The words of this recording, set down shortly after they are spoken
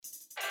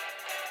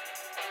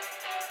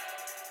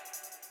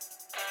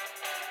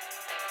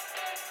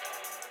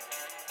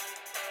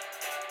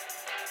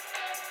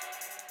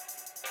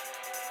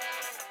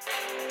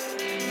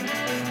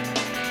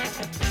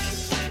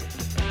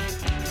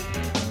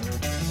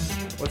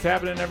What's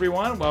happening,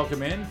 everyone?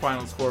 Welcome in,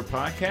 Final Score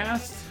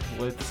Podcast.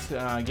 Let's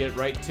get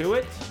right to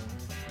it.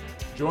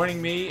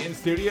 Joining me in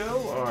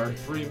studio are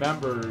three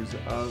members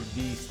of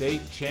the state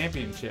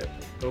championship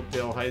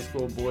Oakdale High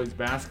School boys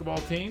basketball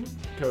team,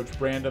 Coach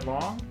Brandon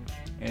Long,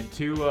 and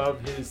two of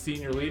his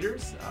senior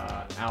leaders,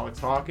 Alex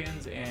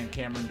Hawkins and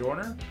Cameron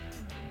Dorner.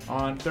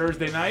 On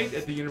Thursday night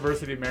at the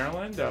University of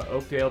Maryland,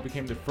 Oakdale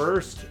became the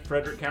first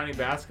Frederick County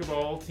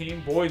basketball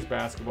team, boys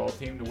basketball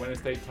team, to win a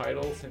state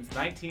title since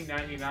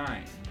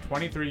 1999.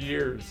 23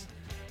 years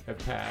have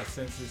passed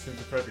since the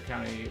Frederick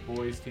County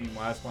boys team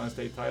last won a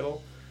state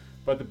title.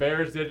 But the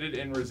Bears did it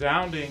in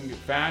resounding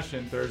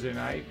fashion Thursday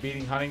night,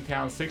 beating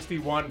Huntingtown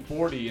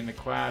 61-40 in the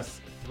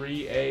Class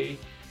 3A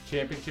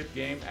championship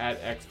game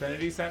at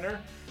Xfinity Center.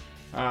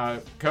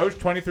 Coach,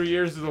 23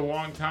 years is a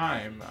long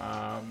time.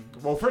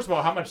 Well, first of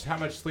all, how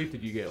much sleep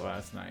did you get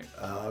last night?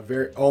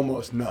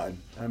 Almost none.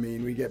 I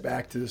mean, we get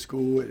back to the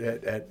school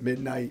at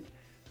midnight.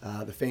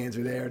 The fans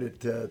are there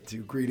to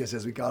greet us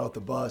as we got off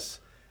the bus.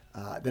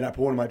 Then I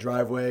pulled into my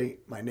driveway.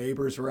 My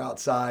neighbors were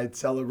outside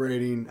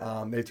celebrating.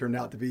 They turned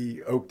out to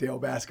be Oakdale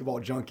basketball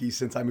junkies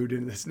since I moved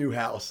into this new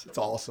house. It's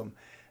awesome.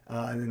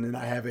 And then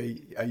I have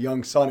a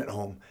young son at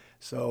home.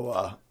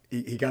 So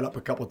he got up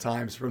a couple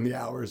times from the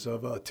hours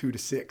of 2 to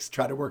 6.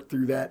 Tried to work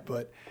through that,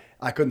 but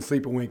I couldn't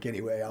sleep a wink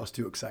anyway. I was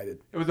too excited.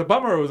 It was a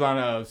bummer it was on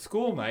a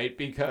school night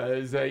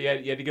because you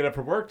had to get up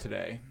for work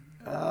today.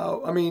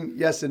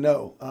 Yes and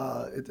no.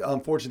 It's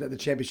unfortunate that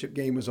the championship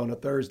game was on a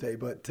Thursday,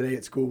 but today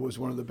at school was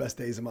one of the best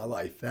days of my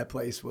life. That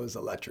place was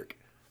electric.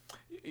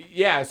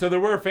 Yeah, so there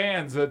were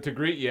fans to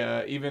greet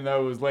you, even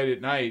though it was late at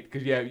night,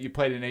 because you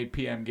played an 8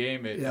 p.m.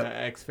 game at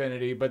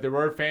Xfinity, but there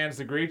were fans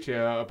to greet you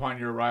upon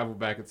your arrival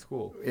back at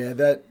school. Yeah,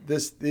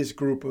 this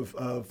group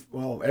of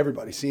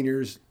everybody,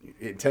 seniors,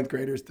 10th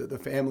graders, the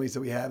families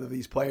that we have of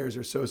these players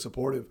are so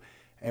supportive.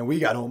 And we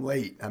got home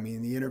late. I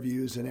mean, the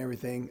interviews and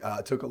everything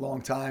took a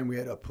long time. We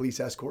had a police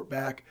escort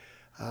back.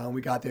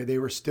 We got there. They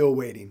were still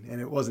waiting,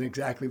 and it wasn't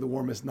exactly the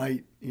warmest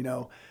night.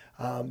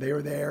 They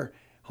were there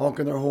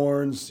honking their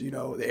horns,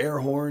 the air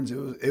horns.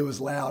 It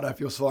was loud. I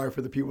feel sorry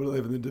for the people who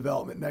live in the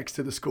development next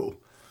to the school.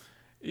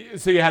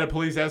 So you had a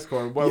police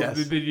escort. Well,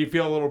 yes. Did you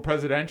feel a little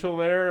presidential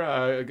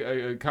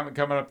there,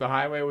 coming up the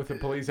highway with the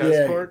police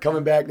escort? Yeah,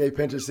 coming back, they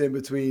pinched us in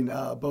between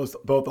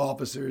both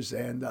officers,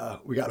 and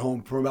we got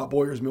home from about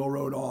Boyers Mill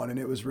Road on, and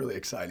it was really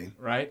exciting.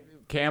 Right.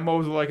 Cam, what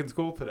was it like in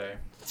school today?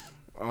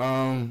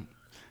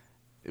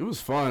 It was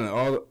fun.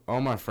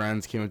 All my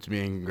friends came up to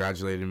me and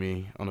congratulated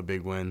me on a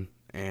big win,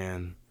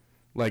 and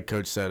like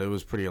Coach said, it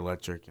was pretty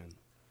electric. And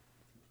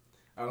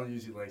I don't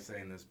usually like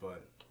saying this,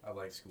 but I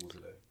like school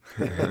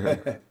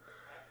today.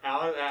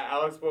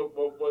 Alex,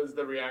 what was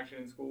the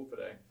reaction in school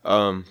today?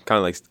 Kind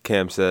of like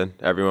Cam said,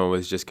 everyone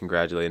was just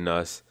congratulating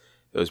us.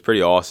 It was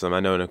pretty awesome. I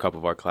know in a couple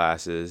of our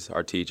classes,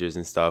 our teachers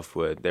and stuff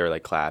they were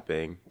like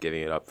clapping,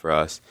 giving it up for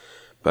us.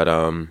 But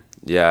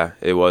yeah,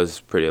 it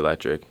was pretty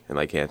electric. And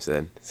like Cam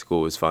said,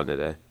 school was fun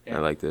today. Yeah. I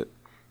liked it.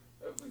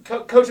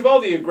 Coach, of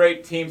all the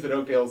great teams that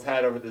Oakdale's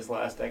had over this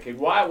last decade,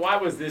 why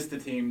was this the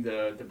team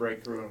to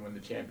break through and win the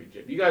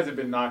championship? You guys have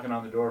been knocking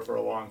on the door for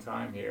a long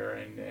time here,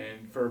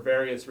 and for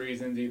various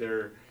reasons,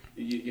 either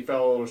you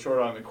fell a little short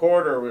on the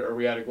court or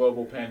we had a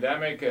global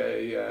pandemic.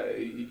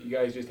 You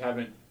guys just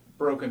haven't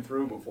broken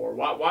through before.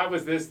 Why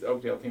was this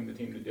Oakdale team the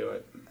team to do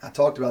it? I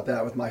talked about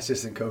that with my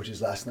assistant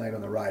coaches last night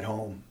on the ride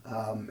home,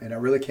 and I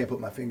really can't put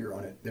my finger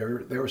on it.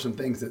 There were some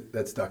things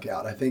that stuck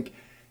out. I think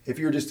if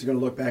you're just going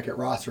to look back at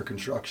roster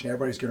construction,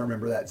 everybody's going to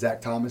remember that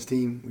Zach Thomas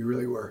team. We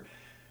really were.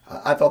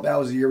 I thought that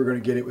was the year we were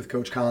going to get it with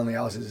Coach Conley.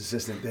 I was his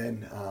assistant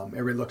then.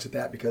 Everybody looks at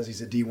that because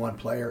he's a D1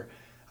 player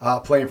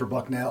playing for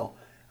Bucknell.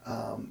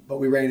 But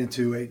we ran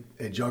into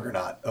a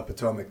juggernaut of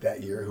Potomac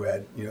that year who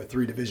had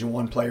 3 Division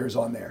I players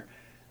on there.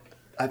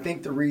 I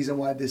think the reason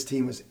why this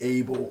team was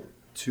able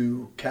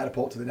to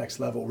catapult to the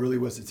next level really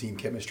was the team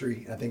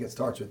chemistry. And I think it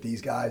starts with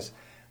these guys.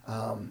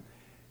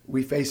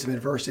 We faced some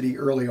adversity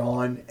early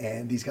on,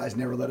 and these guys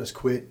never let us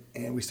quit,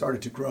 and we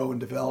started to grow and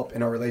develop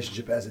in our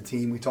relationship as a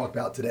team. We talked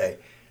about today.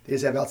 They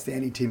just have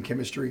outstanding team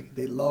chemistry.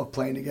 They love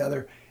playing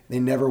together. They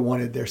never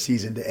wanted their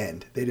season to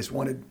end. They just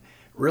wanted,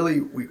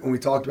 when we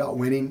talked about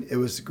winning, it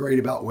was great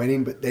about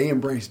winning, but they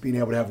embraced being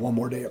able to have one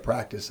more day of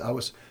practice. I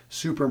was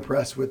super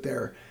impressed with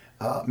their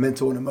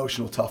mental and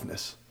emotional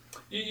toughness.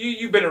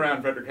 You've been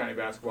around Frederick County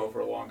basketball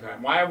for a long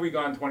time. Why have we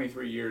gone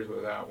 23 years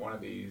without one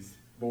of these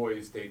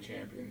boys state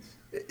champions?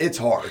 It's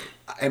hard.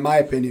 In my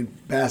opinion,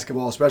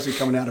 basketball, especially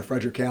coming out of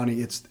Frederick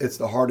County, it's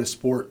the hardest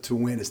sport to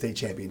win a state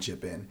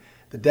championship in.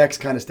 The deck's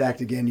kind of stacked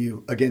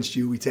against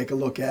you. We take a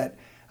look at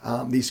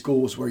these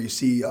schools where you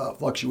see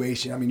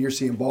fluctuation. I mean, you're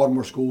seeing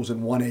Baltimore schools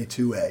in 1A,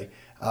 2A,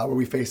 where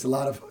we faced a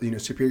lot of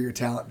superior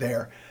talent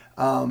there.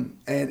 And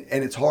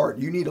it's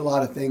hard. You need a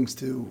lot of things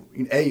to,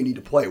 you need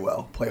to play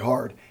well, play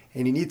hard,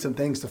 and you need some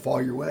things to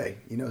fall your way.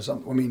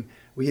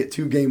 We hit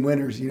 2 game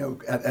winners,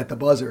 at the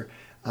buzzer.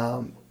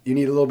 You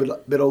need a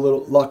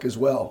little luck as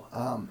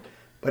well.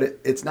 But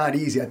it's not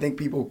easy. I think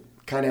people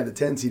kind of have the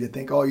tendency to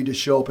think, you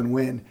just show up and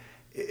win.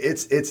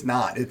 it's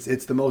not.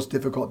 It's the most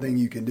difficult thing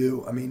you can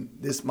do. I mean,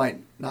 this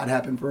might not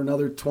happen for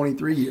another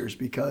 23 years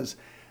because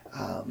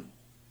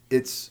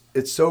it's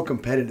so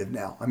competitive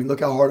now. I mean, look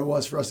how hard it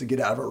was for us to get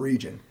out of our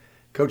region.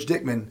 Coach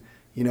Dickman,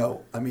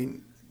 I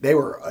mean, they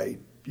were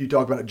you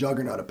talk about a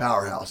juggernaut, a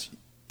powerhouse.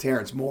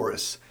 Terrence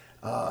Morris,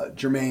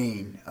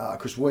 Jermaine,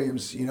 Chris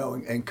Williams,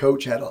 and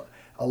Coach had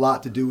a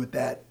lot to do with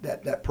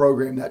that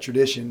program, that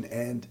tradition,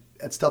 and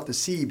that's tough to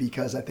see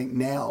because I think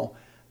now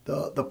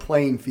the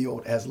playing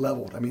field has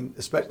leveled. I mean,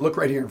 look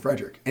right here in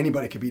Frederick.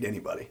 Anybody could beat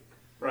anybody.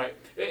 Right.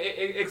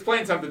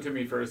 Explain something to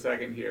me for a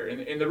second here.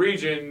 In the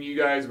region, you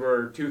guys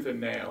were tooth and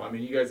nail. I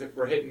mean, you guys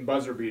were hitting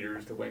buzzer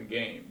beaters to win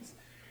games.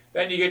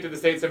 Then you get to the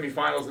state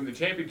semifinals in the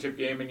championship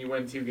game, and you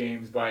win 2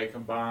 games by a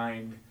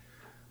combined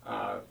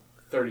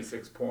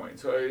 36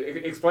 points. So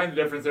explain the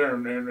difference there,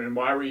 and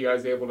why were you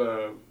guys able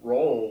to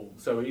roll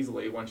so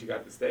easily once you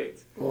got to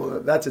states? Well,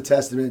 that's a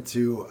testament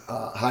to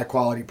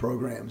high-quality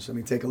programs. I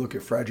mean, take a look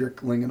at Frederick,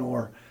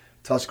 Linganore,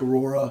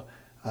 Tuscarora,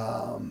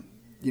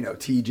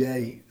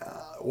 TJ.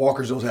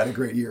 Walkersville's had a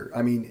great year.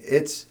 I mean,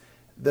 it's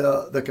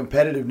the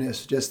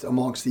competitiveness just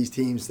amongst these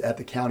teams at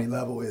the county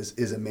level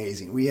is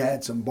amazing. We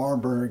had some barn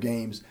burner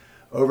games,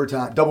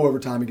 double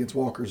overtime against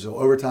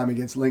Walkersville, overtime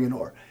against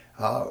Linganore.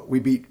 We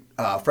beat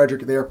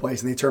Frederick at their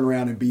place, and they turned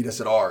around and beat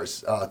us at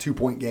ours,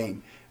 2-point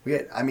game.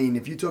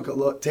 If you take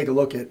a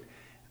look at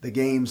the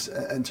games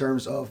in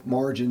terms of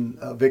margin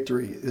of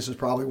victory, this was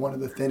probably one of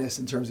the thinnest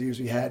in terms of years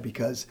we had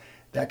because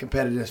that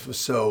competitiveness was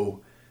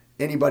so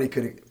anybody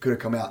could have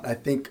come out. And I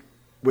think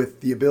with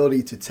the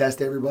ability to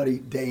test everybody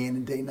day in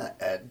and day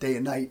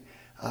and night,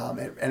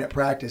 and at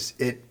practice,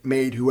 it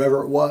made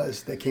whoever it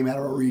was that came out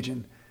of our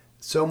region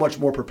so much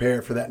more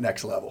prepared for that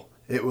next level.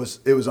 It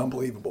was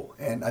unbelievable,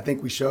 and I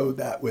think we showed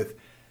that with.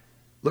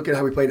 Look at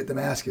how we played at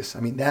Damascus. I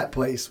mean, that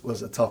place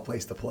was a tough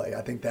place to play. I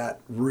think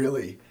that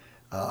really,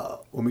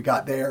 when we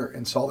got there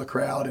and saw the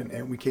crowd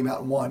and we came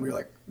out and won, we were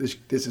like, this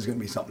is going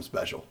to be something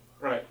special.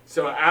 Right.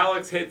 So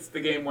Alex hits the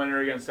game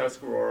winner against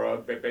Tuscarora,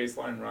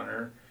 baseline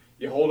runner.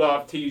 You hold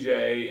off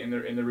TJ in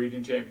the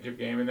region championship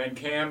game, and then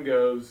Cam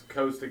goes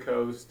coast to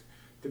coast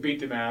to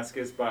beat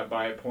Damascus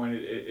by a point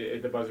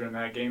at the buzzer in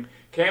that game.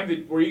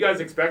 Cam, were you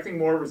guys expecting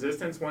more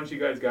resistance once you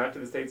guys got to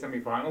the state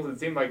semifinals? It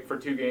seemed like for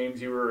 2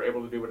 games you were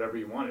able to do whatever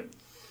you wanted.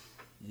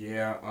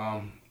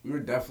 Yeah, we were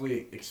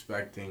definitely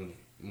expecting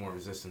more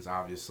resistance,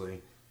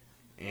 obviously.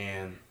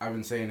 And I've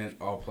been saying it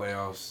all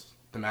playoffs,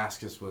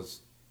 Damascus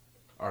was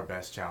our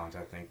best challenge,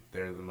 I think.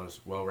 They're the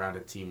most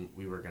well-rounded team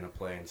we were going to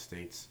play in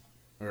state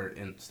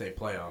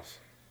playoffs.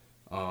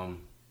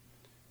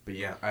 But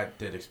yeah, I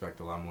did expect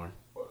a lot more.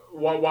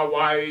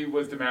 Why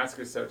was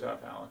Damascus so tough,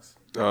 Alex?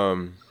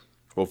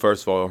 Well,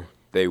 first of all,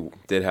 they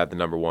did have the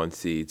number 1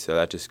 seed, so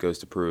that just goes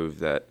to prove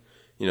that,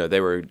 they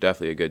were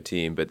definitely a good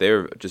team, but they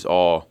were just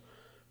all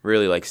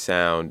really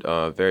sound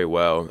very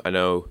well. I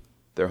know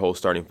their whole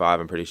starting 5,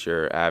 I'm pretty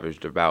sure,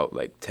 averaged about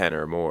 10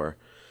 or more,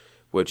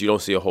 which you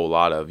don't see a whole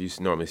lot of. You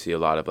normally see a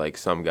lot of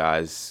some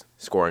guys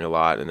scoring a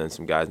lot and then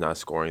some guys not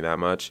scoring that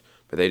much.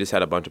 But they just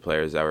had a bunch of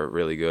players that were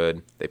really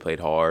good. They played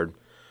hard.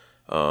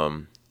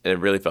 And it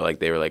really felt like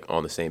they were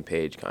on the same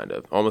page,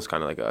 almost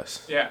kind of like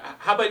us. Yeah.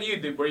 How about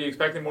you? Were you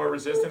expecting more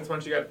resistance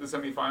once you got to the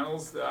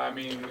semifinals?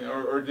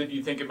 Or did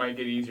you think it might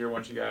get easier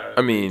once you got?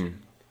 I mean,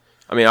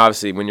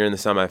 obviously, when you're in the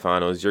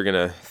semifinals, you're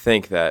gonna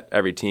think that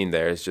every team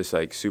there is just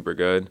super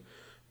good.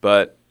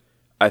 But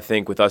I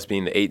think with us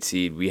being the 8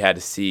 seed, we had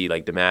to see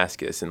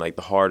Damascus and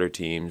the harder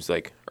teams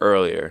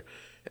earlier,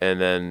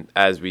 and then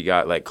as we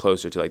got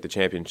closer to the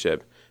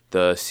championship,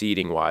 the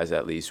seeding wise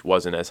at least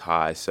wasn't as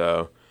high.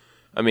 So.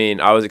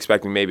 I was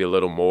expecting maybe a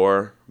little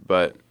more,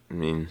 but,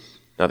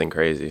 nothing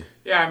crazy.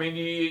 Yeah,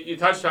 you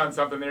touched on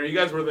something there. You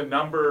guys were the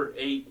number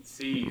 8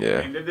 seed.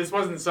 Yeah. This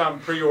wasn't some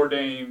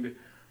preordained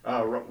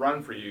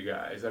run for you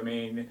guys.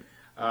 In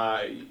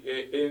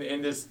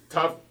this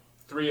tough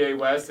 3A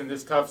West and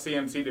this tough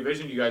CMC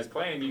division you guys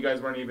play in, you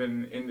guys weren't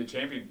even in the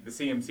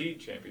CMC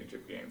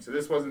championship game. So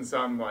this wasn't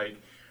some,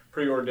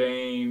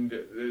 preordained,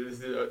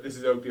 this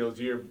is Oakdale's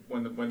year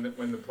when the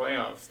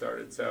playoffs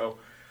started. So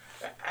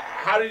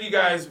how did you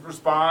guys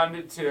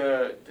respond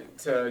to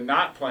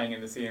not playing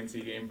in the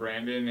CMC game,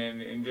 Brandon,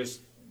 and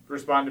just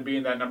respond to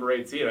being that number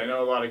 8 seed? I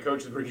know a lot of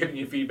coaches were giving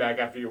you feedback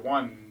after you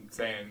won,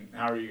 saying,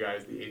 how are you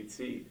guys the 8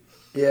 seed?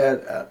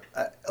 Yeah,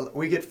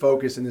 we get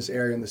focused in this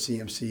area in the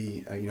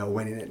CMC,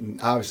 winning it. And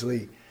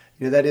obviously,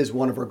 that is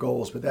one of our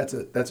goals, but that's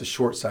a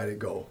short-sighted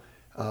goal.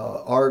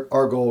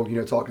 Our goal,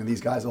 talking to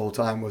these guys the whole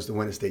time, was to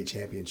win a state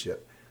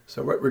championship.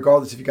 So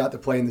regardless if you got to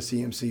play in the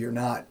CMC or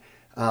not,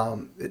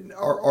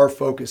 our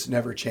focus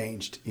never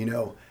changed.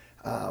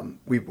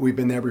 We've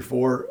been there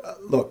before.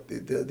 Look,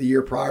 the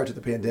year prior to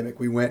the pandemic,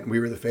 we went and we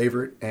were the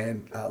favorite,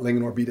 and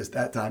Linganore beat us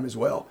that time as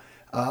well.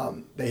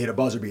 They hit a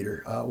buzzer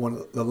beater. One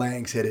of the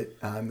Langs hit it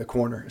in the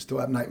corner. I still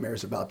have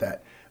nightmares about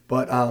that.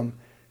 But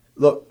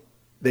look,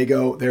 they're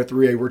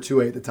 3A, we're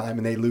 2A at the time,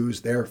 and they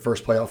lose their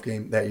first playoff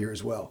game that year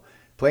as well.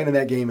 Playing in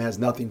that game has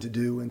nothing to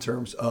do in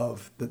terms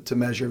of to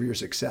measure your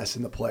success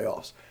in the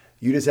playoffs.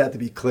 You just have to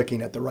be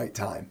clicking at the right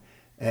time.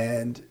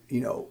 And,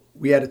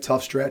 we had a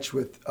tough stretch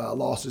with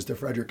losses to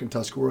Frederick and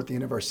Tuscarora at the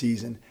end of our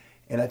season.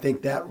 And I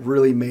think that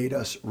really made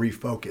us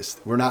refocus.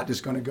 We're not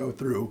just going to go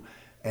through,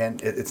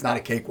 and it's not a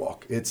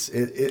cakewalk. It's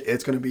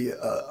going to be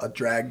a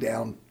drag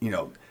down,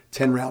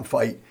 10-round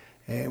fight.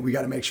 And we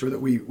got to make sure that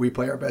we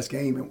play our best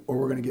game or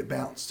we're going to get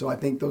bounced. So I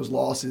think those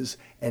losses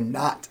and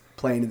not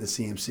playing in the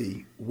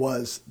CMC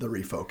was the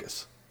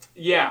refocus.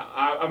 Yeah,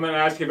 I'm going to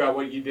ask you about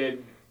what you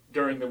did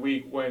during the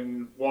week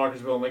when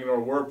Walkersville and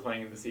Linganore were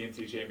playing in the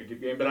CNC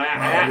championship game. But I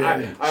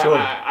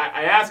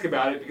ask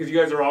about it because you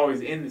guys are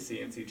always in the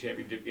CNC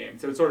championship game.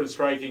 So it's sort of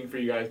striking for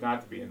you guys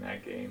not to be in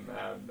that game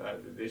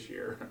this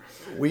year.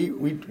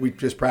 We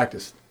just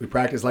practiced. We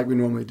practiced like we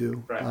normally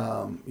do.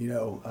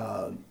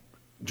 Right.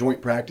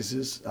 Joint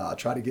practices,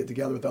 try to get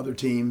together with other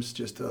teams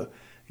just to,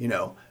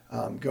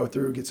 go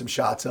through, get some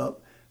shots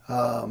up,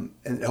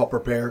 and help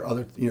prepare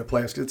other,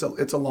 players. Cause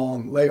it's a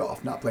long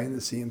layoff not playing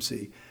the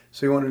CMC.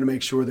 So we wanted to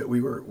make sure that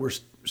we're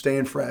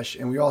staying fresh.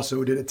 And we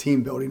also did a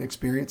team building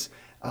experience.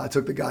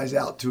 Took the guys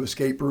out to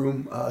escape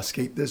room,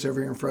 escape this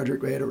over here in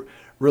Frederick. We had a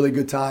really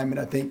good time. And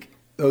I think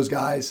those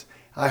guys,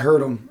 I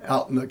heard them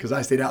because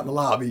I stayed out in the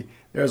lobby.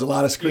 There was a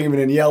lot of screaming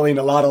and yelling,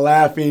 a lot of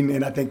laughing,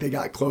 and I think they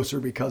got closer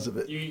because of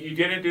it. You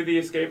didn't do the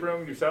escape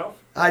room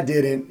yourself? I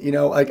didn't.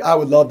 I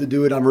would love to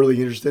do it. I'm really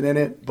interested in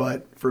it.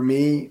 But for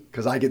me,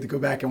 because I get to go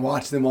back and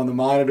watch them on the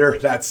monitor,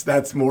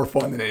 that's more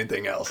fun than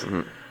anything else.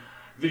 Mm-hmm.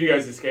 Did you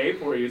guys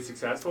escape? Were you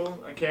successful,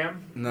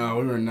 Cam? No,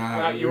 we were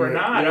not. You were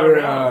not? We were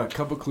a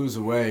couple clues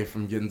away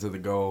from getting to the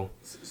goal.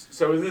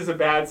 So is this a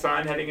bad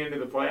sign heading into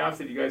the playoffs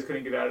that you guys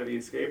couldn't get out of the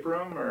escape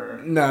room?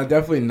 Or No,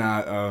 definitely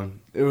not.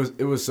 It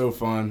was so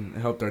fun.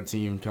 It helped our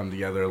team come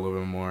together a little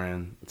bit more,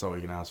 and that's all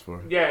we can ask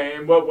for. Yeah,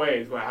 in what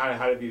ways?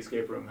 How did the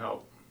escape room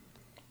help?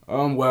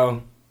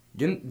 Well,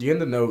 getting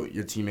to know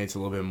your teammates a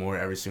little bit more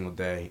every single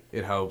day,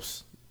 it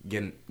helps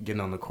getting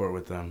on the court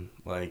with them.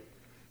 Like,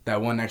 that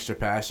one extra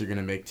pass you're going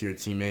to make to your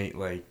teammate,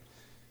 like,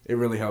 it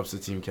really helps the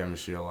team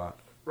chemistry a lot.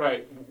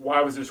 Right. Why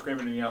was there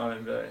screaming and yelling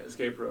in the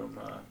escape room?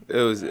 It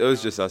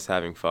was just us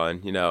having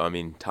fun.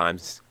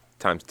 Time's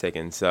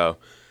ticking, so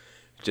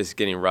just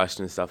getting rushed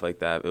and stuff like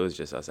that, it was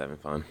just us having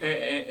fun.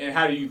 And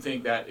how do you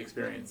think that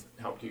experience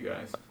helped you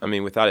guys? I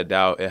mean, without a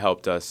doubt, it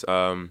helped us.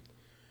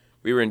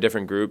 We were in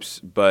different groups,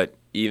 but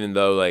even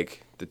though,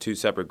 like, the two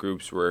separate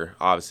groups were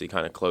obviously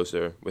kind of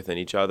closer within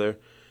each other,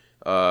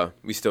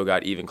 we still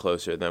got even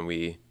closer than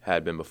we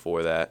had been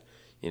before that,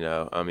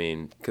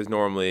 because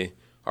normally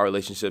our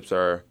relationships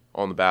are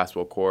on the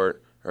basketball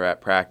court or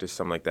at practice,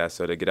 something like that.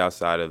 So to get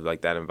outside of,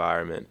 like, that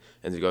environment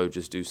and to go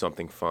just do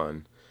something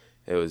fun,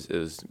 it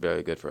was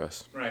very good for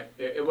us. Right.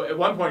 At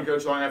one point,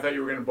 Coach Long, I thought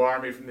you were going to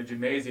bar me from the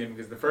gymnasium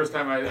because the first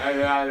time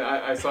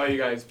I saw you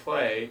guys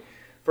play,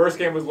 first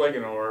game was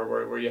Linganore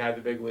where you had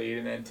the big lead,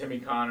 and then Timmy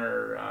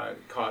Connor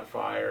caught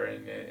fire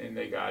and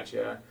they got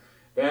you.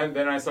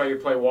 Then I saw you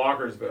play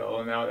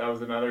Walkersville, and that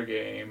was another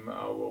game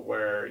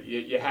where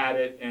you had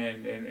it,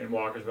 and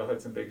Walkersville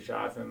hit some big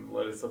shots and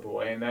let it slip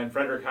away. And then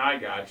Frederick High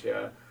got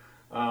you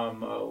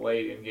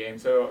late in game.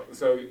 So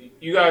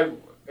you guys,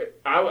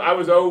 I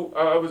was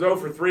 0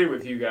 for 3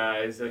 with you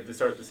guys to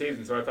start the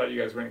season. So I thought you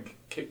guys were going to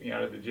kick me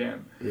out of the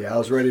gym. Yeah, I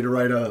was ready to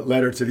write a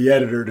letter to the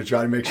editor to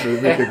try to make sure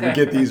that we could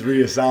get these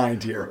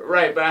reassigned here.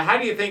 Right, but how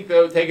do you think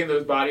though, taking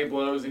those body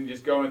blows and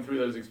just going through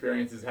those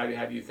experiences, how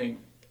do you think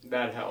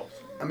that helps?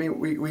 I mean,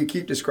 we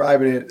keep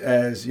describing it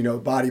as,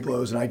 body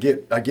blows, and I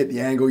get the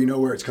angle,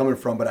 where it's coming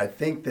from, but I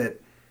think that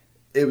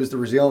it was the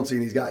resiliency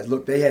in these guys.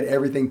 Look, they had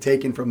everything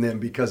taken from them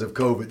because of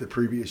COVID the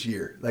previous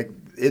year. Like,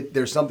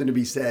 there's something to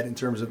be said in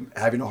terms of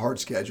having a hard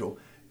schedule,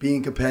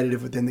 being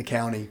competitive within the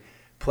county,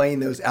 playing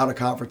those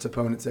out-of-conference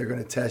opponents that are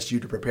going to test you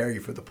to prepare you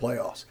for the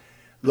playoffs.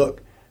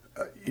 Look,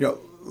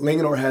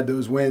 Linganore had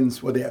those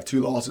wins where they have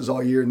 2 losses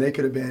all year, and they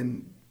could have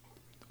been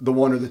the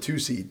 1 or the 2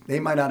 seed. They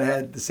might not have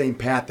had the same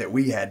path that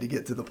we had to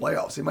get to the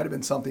playoffs. It might have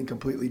been something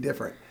completely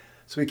different.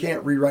 So we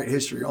can't rewrite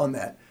history on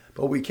that.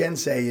 But what we can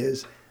say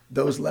is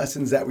those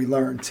lessons that we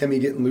learned, Timmy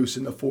getting loose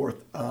in the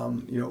fourth,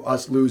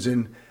 us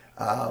losing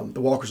the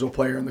Walkersville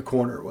player in the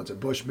corner, what's it,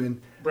 Bushman?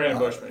 Brandon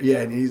Bushman. Yeah,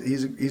 and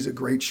he's a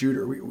great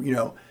shooter.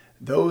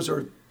 Those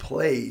are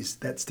plays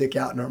that stick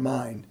out in our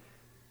mind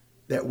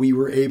that we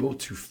were able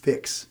to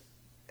fix.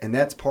 And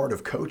that's part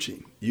of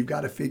coaching. You've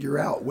got to figure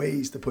out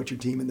ways to put your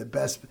team in the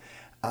best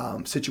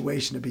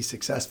situation to be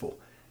successful.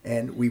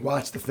 And we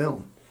watched the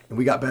film, and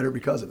we got better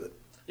because of it.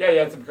 Yeah, you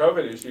had some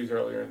COVID issues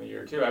earlier in the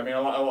year, too. I mean,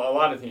 a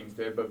lot of teams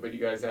did, but you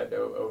guys had to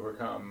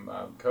overcome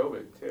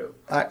COVID, too.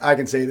 I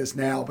can say this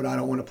now, but I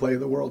don't want to play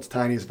the world's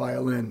tiniest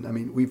violin. I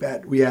mean, we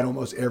had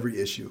almost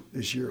every issue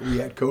this year. We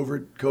had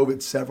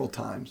COVID several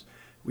times.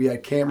 We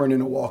had Cameron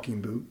in a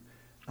walking boot.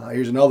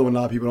 Here's another one a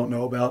lot of people don't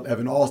know about.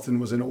 Evan Alston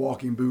was in a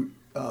walking boot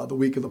the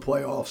week of the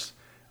playoffs,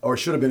 or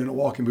should have been in a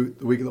walking boot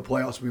the week of the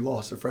playoffs. We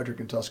lost to Frederick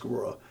and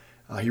Tuscarora.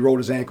 He rolled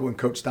his ankle in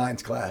Coach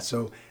Stein's class.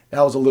 So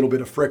that was a little bit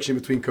of friction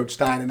between Coach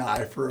Stein and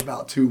I for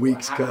about 2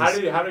 weeks. How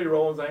did he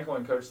roll his ankle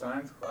in Coach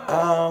Stein's class?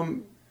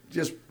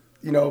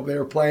 They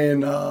were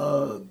playing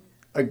a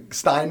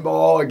Stein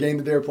ball, a game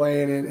that they were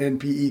playing in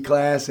PE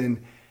class,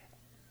 and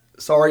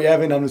sorry,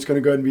 Evan, I'm just going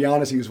to go ahead and be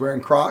honest. He was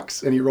wearing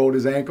Crocs and he rolled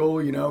his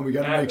ankle. You know, we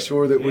got to make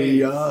sure that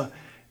we,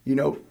 you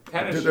know,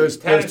 those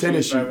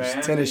tennis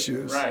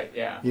shoes. Right,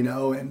 yeah. You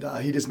know, and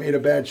he just made a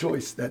bad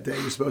choice that day.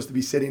 He was supposed to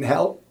be sitting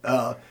out.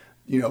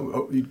 You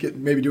know, you'd get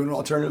maybe doing an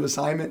alternative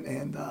assignment,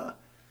 and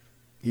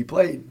he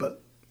played.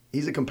 But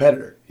he's a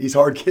competitor. He's a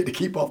hard kid to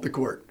keep off the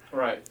court.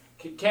 Right.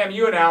 Cam,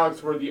 you and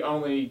Alex were the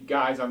only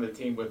guys on the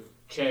team with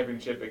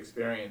championship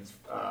experience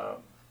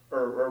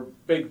or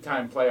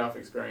big-time playoff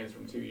experience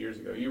from 2 years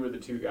ago. You were the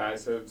two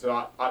guys. So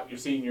your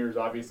seniors,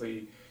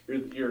 obviously,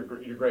 you're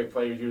great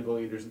players. You're the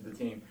leaders of the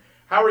team.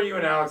 How were you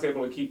and Alex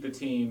able to keep the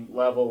team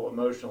level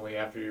emotionally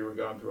after you were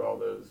going through all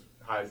those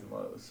highs and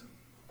lows?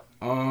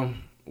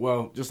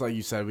 Well, just like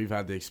you said, we've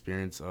had the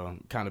experience,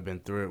 kind of been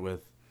through it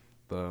with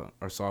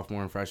our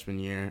sophomore and freshman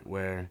year,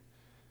 where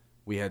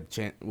we had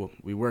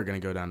we were going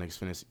to go down to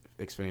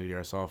Xfinity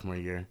our sophomore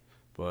year,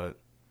 but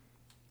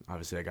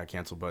obviously that got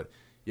canceled. But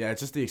yeah,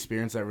 it's just the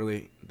experience that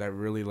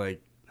really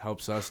like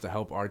helps us to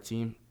help our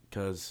team,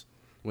 because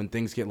when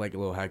things get like a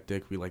little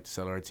hectic, we like to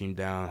settle our team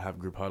down, have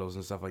group huddles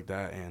and stuff like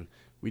that, and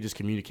we just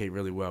communicate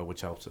really well,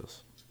 which helps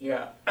us.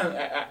 Yeah.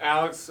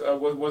 Alex,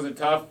 was it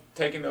tough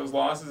taking those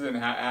losses, and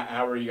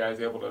how were you guys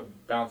able to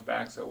bounce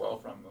back so well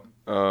from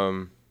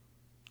them?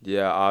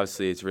 Yeah,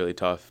 obviously it's really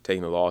tough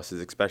taking the losses,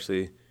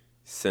 especially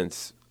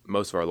since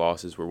most of our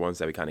losses were ones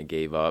that we kind of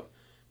gave up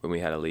when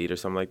we had a lead or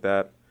something like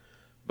that.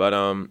 But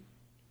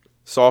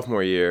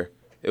sophomore year,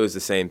 it was the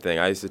same thing.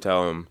 I used to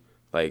tell him,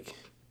 like,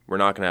 we're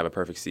not going to have a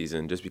perfect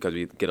season. Just because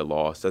we get a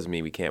loss doesn't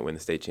mean we can't win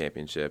the state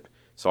championship.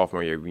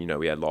 Sophomore year, you know,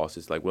 we had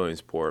losses like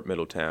Williamsport,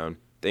 Middletown,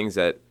 things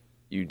that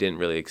you didn't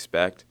really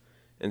expect.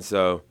 And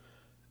so,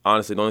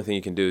 honestly, the only thing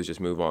you can do is just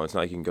move on. It's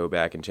not like you can go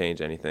back and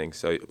change anything.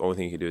 So the only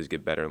thing you can do is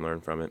get better and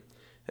learn from it.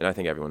 And I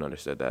think everyone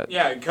understood that.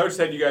 Yeah, Coach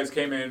said you guys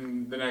came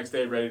in the next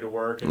day ready to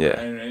work, and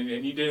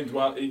you didn't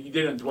dwell on it.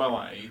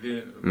 You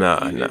didn't. No.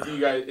 You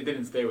guys, it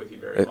didn't stay with you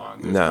very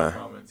long.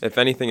 If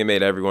anything, it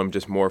made everyone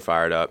just more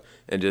fired up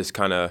and just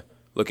kind of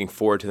looking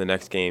forward to the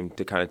next game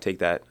to kind of take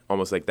that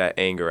almost like that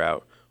anger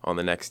out on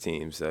the next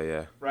team. So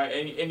yeah. Right,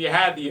 and you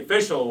had the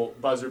official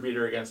buzzer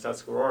beater against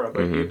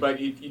Tuscarora, but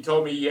you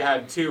told me you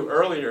had two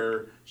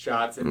earlier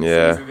shots in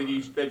the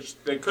season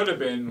that could have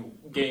been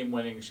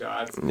game-winning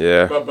shots.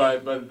 Yeah. But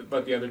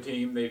the other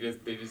team they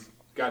just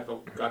got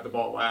the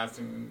ball last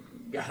and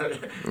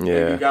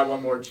got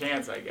one more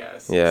chance, I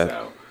guess.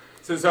 Yeah.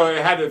 So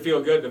it had to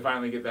feel good to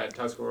finally get that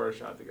Tuscarora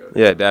shot to go down.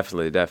 Yeah,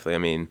 definitely. I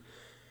mean,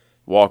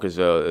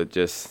 Walkersville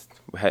just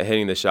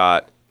hitting the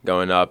shot,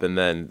 going up, and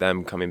then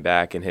them coming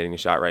back and hitting the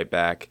shot right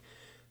back.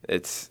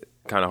 It's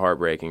kind of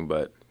heartbreaking,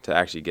 but to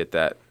actually get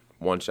that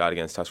one shot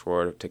against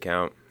Tuscarora to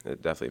count,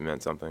 it definitely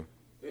meant something.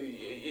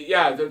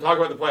 Yeah, talk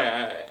about the play.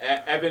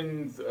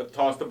 Evan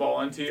tossed the ball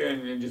into you,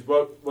 and just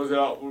what was it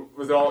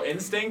all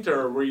instinct,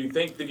 or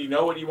did you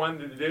know what you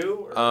wanted to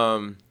do?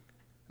 I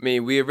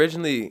mean, we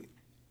originally,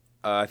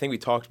 I think we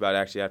talked about it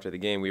actually after the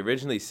game. We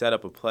originally set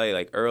up a play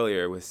like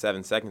earlier with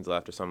 7 seconds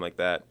left or something like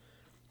that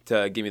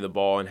to give me the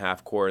ball in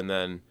half court, and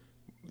then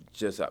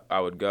just I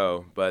would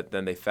go, but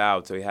then they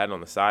fouled, so he had it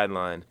on the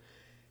sideline,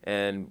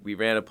 and we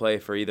ran a play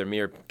for either me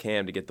or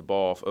Cam to get the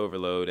ball off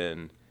overload,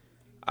 and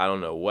I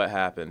don't know what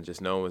happened,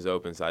 just no one was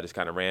open, so I just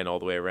kind of ran all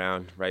the way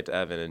around right to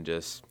Evan, and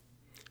just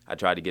I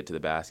tried to get to the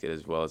basket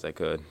as well as I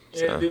could.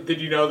 So. Yeah, did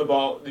you know the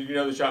ball? Did you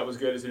know the shot was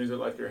good as soon as it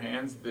left your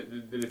hands?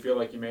 Did it feel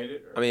like you made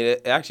it? Or? I mean,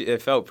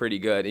 it felt pretty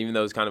good, even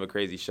though it was kind of a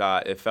crazy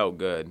shot. It felt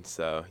good,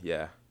 so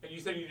yeah. And you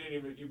said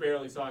you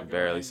barely saw it go.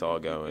 Barely saw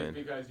it go in.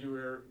 Because you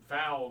were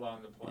fouled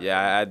on the play.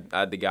 Yeah, I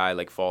had the guy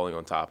like falling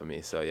on top of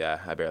me, so yeah,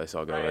 I barely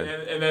saw it go in.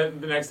 And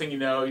then the next thing you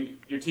know,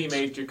 your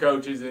teammates, your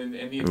coaches, and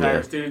the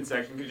entire student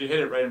section, because you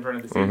hit it right in front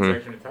of the student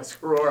section at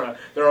Tuscarora,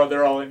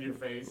 they're all in your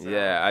face. So.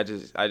 Yeah,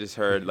 I just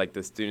heard like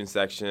the student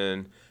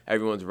section,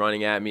 everyone's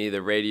running at me,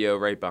 the radio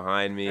right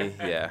behind me.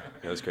 Yeah,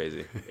 it was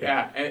crazy.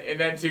 Yeah, and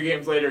then 2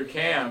 games later,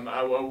 Cam,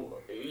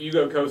 you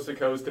go coast to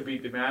coast to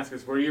beat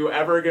Damascus. Were you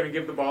ever going to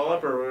give the ball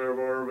up,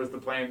 or was the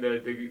plan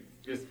to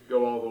just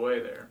go all the way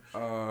there?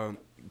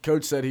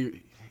 Coach said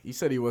he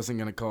said he wasn't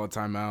going to call a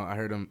timeout. I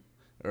heard him,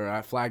 or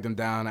I flagged him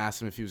down,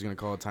 asked him if he was going to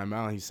call a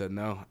timeout. He said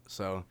no.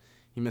 So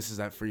he misses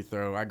that free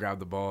throw. I grab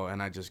the ball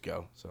and I just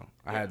go. So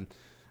I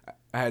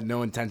had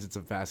no intentions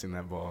of passing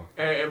that ball.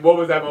 And what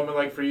was that moment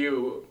like for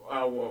you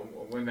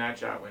when that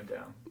shot went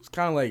down? It was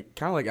kind of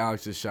like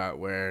Alex's shot,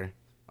 where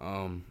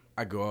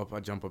I go up,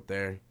 I jump up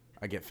there.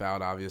 I get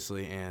fouled,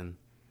 obviously, and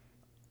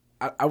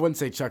I wouldn't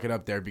say chuck it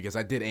up there because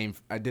I did aim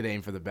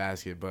for the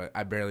basket, but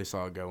I barely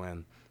saw it go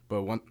in.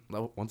 But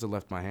once it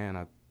left my hand,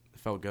 it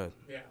felt good.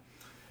 Yeah,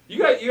 you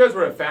guys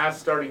were a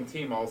fast starting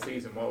team all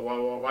season.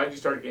 Why did you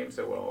start games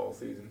so well all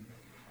season?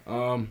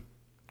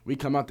 We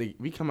come out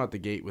the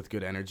gate with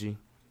good energy,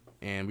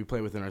 and we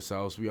play within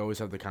ourselves. We always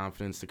have the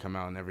confidence to come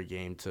out in every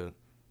game to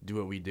do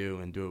what we do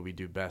and do what we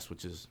do best,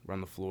 which is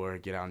run the floor,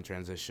 get out in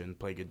transition,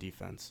 play good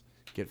defense,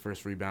 get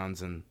first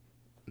rebounds, and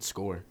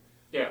score.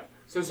 Yeah.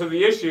 So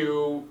the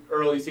issue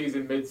early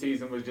season, mid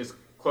season was just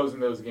closing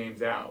those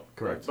games out.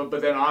 Correct.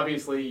 But then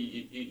obviously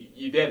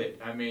you did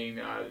it. I mean,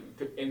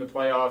 in the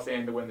playoffs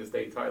and to win the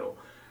state title.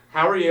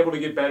 How are you able to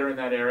get better in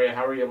that area?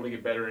 How are you able to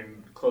get better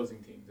in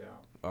closing teams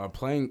out?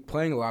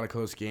 Playing a lot of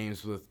close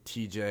games with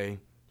TJ,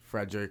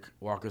 Frederick,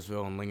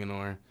 Walkersville, and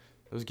Linganore.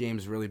 Those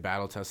games really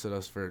battle tested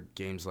us for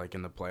games like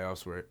in the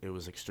playoffs where it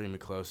was extremely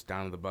close,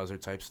 down to the buzzer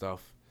type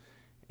stuff.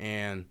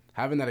 And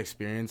having that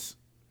experience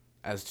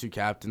as two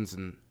captains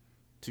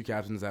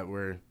that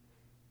were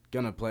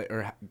gonna play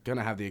or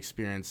gonna have the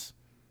experience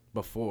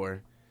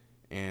before,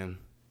 and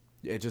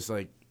it just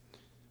like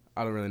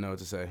I don't really know what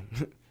to say.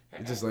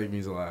 It just like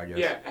means a lot, I guess.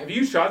 Yeah. Have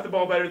you shot the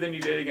ball better than you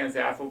did against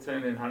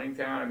Athelton and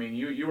Huntingtown? I mean,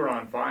 you were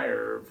on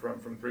fire from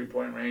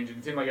 3-point range.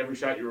 It seemed like every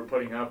shot you were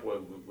putting up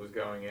was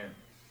going in.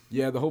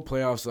 Yeah, the whole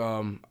playoffs,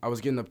 I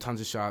was getting up tons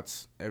of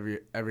shots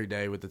every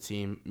day with the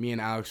team. Me and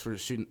Alex were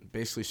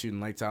basically shooting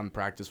lights out in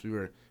practice. We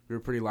were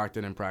pretty locked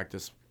in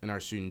practice in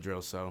our shooting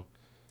drill, so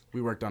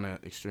we worked on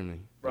it extremely.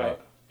 Right.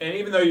 And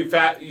even though you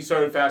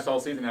started fast all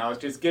season, Alex,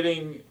 just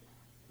getting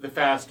the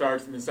fast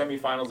starts in the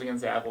semifinals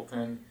against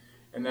Athelton,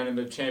 and then in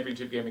the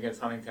championship game against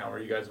Huntingtown where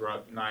you guys were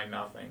up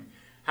 9-0.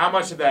 How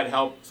much did that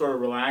help sort of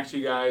relax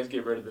you guys,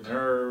 get rid of the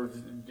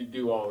nerves,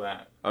 do all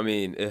that? I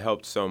mean, it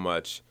helped so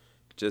much.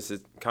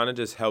 It kind of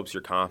just helps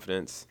your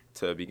confidence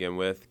to begin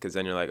with, because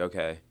then you're like,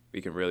 okay,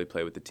 we can really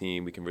play with the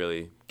team. We can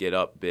really get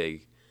up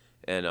big.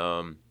 And,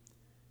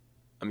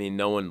 I mean,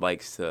 no one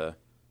likes to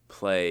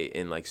play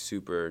in, like,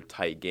 super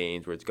tight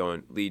games where it's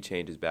going lead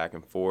changes back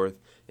and forth.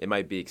 It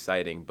might be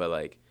exciting, but,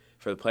 like,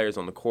 for the players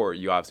on the court,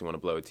 you obviously want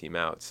to blow a team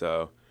out.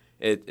 So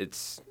it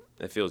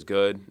feels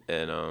good,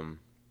 and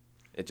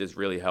it just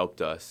really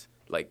helped us,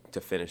 like,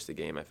 to finish the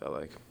game, I felt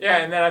like. Yeah,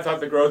 and then I thought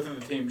the growth of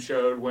the team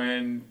showed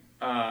when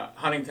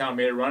Huntingtown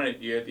made a run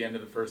at you at the end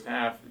of the first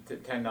half,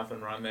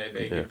 10-0 run.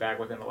 They get back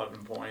within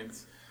 11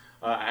 points.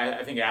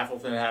 I think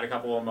Athelton had a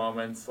couple of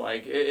moments.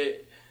 Like,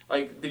 did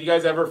you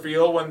guys ever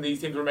feel when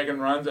these teams were making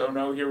runs, oh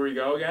no, here we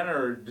go again?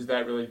 Or does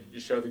that really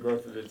just show the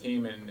growth of the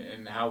team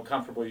and how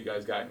comfortable you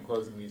guys got in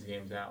closing these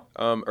games out?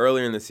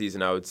 Earlier in the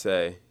season, I would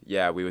say,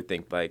 yeah, we would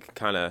think, like,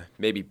 kind of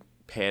maybe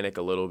panic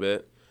a little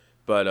bit.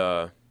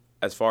 But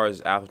as far as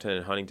Athelton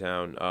and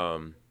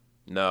Huntingtown,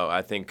 no,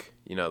 I think,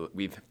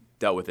 we've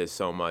dealt with this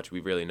so much. We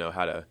really know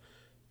how to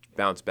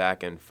bounce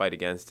back and fight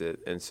against it.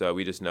 And so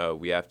we just know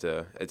we have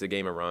to – it's a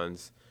game of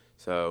runs.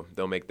 So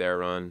they'll make their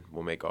run,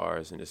 we'll make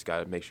ours, and just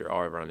got to make sure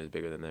our run is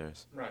bigger than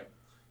theirs. Right.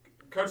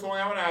 Coach Long,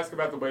 I want to ask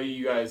about the way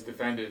you guys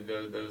defended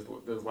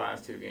those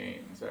last two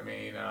games. I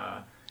mean,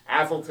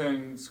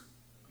 Athelton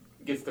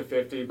gets to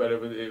 50, but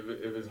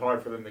it was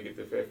hard for them to get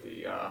to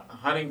 50.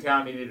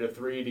 Huntingtown needed a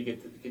 3 to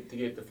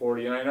get to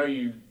 40. And I know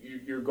you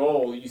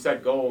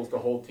set goals to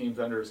hold teams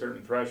under a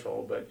certain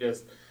threshold, but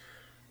just –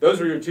 those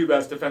were your two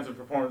best defensive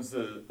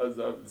performances of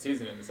the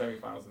season in the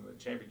semifinals and the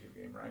championship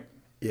game, right?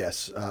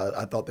 Yes.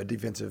 I thought the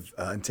defensive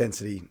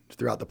intensity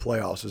throughout the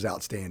playoffs was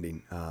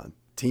outstanding.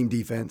 Team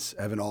defense,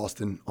 Evan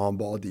Austin,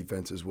 on-ball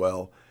defense as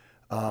well.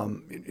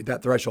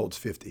 That threshold's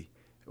 50.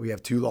 We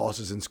have 2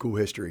 losses in school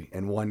history,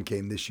 and 1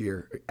 came this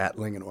year at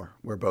Linganore,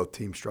 where both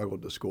teams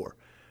struggled to score.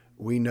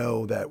 We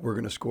know that we're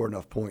going to score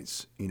enough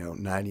points,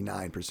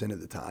 99%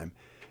 of the time.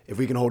 If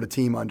we can hold a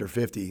team under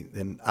 50,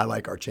 then I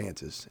like our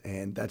chances.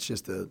 And that's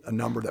just a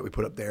number that we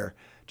put up there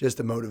just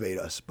to motivate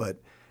us. But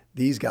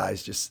these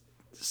guys just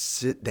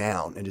sit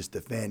down and just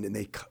defend,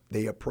 and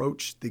they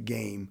approach the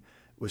game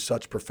with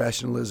such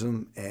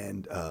professionalism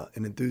and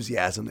an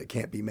enthusiasm that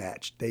can't be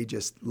matched. They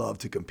just love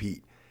to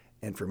compete.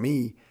 And for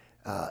me,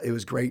 it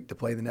was great to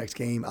play the next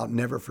game. I'll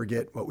never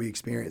forget what we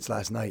experienced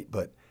last night,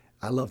 but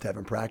I loved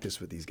having practice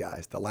with these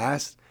guys.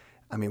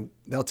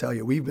 They'll tell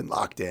you, we've been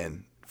locked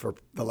in for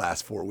the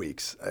last 4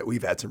 weeks.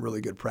 We've had some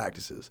really good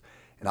practices.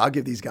 And I'll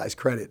give these guys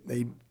credit.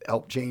 They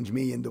helped change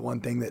me into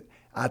one thing that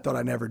I thought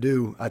I'd never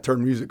do. I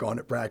turned music on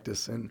at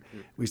practice, and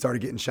we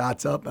started getting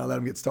shots up, and I let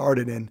them get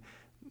started, and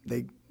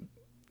they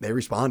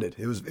responded.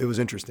 It was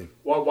interesting.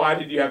 Well, why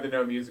did you have the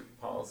no music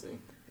policy?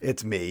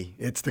 It's me.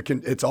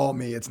 It's all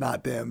me. It's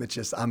not them. It's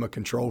just I'm a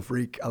control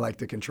freak. I like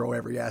to control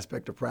every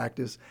aspect of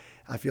practice.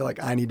 I feel like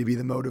I need to be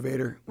the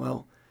motivator.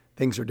 Well,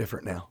 things are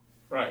different now.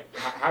 Right.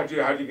 How'd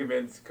you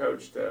convince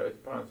Coach to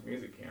put on some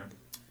music camp?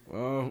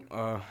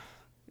 Well,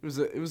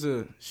 it was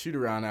a shoot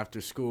around after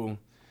school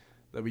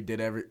that we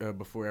did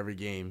before every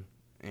game,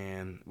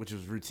 and which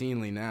was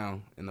routinely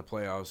now in the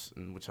playoffs,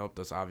 and which helped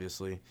us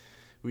obviously.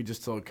 We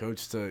just told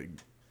Coach to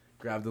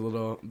grab the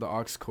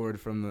aux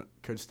cord from the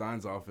Coach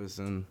Stein's office,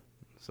 and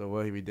so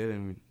we did,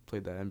 and we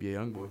played that NBA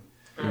Youngboy.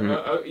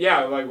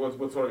 Yeah, like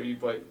what sort of you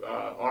play?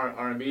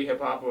 R&B,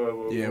 hip hop,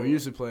 or yeah, we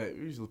usually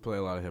play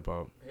a lot of hip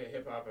hop.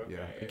 Hip hop, okay.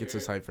 Yeah, it gets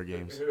us hyped for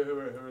games. Who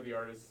are the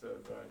artists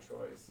of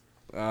choice?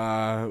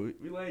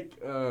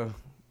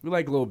 We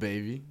like Lil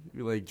Baby.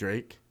 We like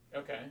Drake.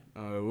 Okay.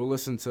 We'll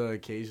listen to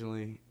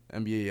occasionally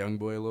NBA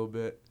Youngboy a little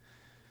bit,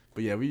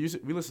 but yeah, we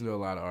listen to a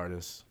lot of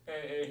artists.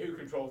 And who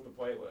controls the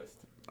playlist?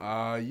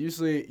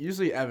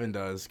 Usually Evan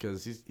does,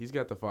 because he's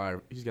got the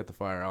fire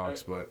aux,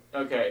 but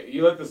okay,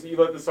 you let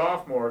the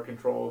sophomore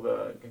control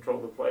the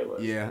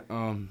playlist. Yeah,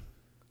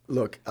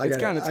 Look, I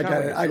got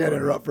to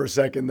interrupt for a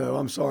second, though.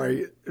 I'm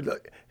sorry.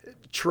 Look,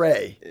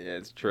 Trey. Yeah,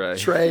 it's Trey.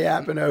 Trey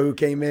Appino, who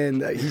came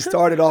in, he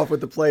started off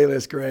with the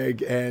playlist,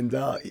 Greg, and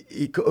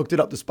he hooked it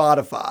up to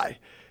Spotify,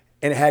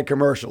 and it had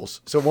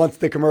commercials. So once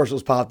the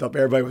commercials popped up,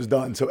 everybody was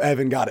done. So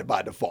Evan got it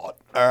by default.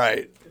 All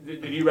right.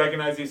 Did you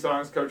recognize these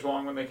songs, Coach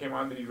Long, when they came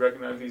on? Did you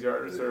recognize these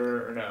artists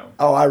or no?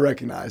 Oh, I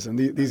recognize them.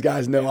 These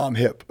guys know I'm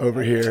hip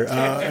over here.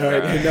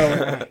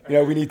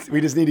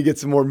 We just need to get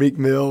some more Meek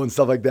Mill and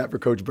stuff like that for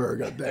Coach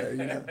Berg up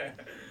there.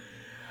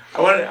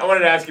 I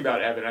wanted to ask you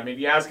about Evan. I mean,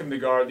 you ask him to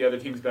guard the other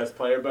team's best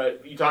player,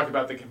 but you talk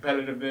about the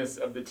competitiveness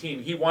of the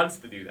team. He wants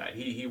to do that.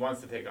 He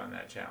wants to take on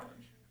that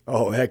challenge.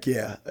 Oh, heck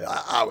yeah.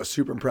 I was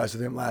super impressed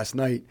with him last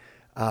night.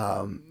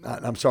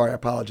 I'm sorry, I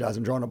apologize.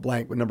 I'm drawing a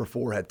blank, but number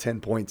 4 had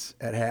 10 points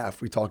at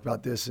half. We talked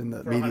about this in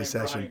the media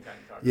session.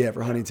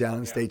 For Huntingtown in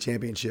the state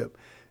championship.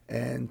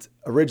 And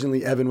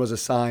originally, Evan was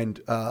assigned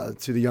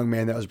to the young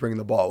man that was bringing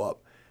the ball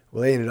up.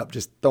 Well, they ended up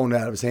just throwing it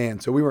out of his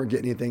hand. So we weren't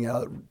getting anything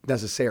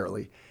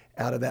necessarily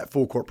out of that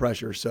full court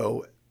pressure.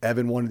 So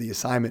Evan wanted the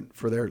assignment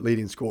for their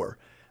leading scorer.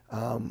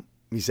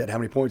 He said, "How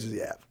many points does he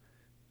have?"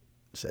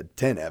 I said,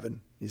 10, Evan.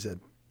 He said,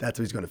 "That's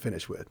what he's going to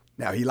finish with."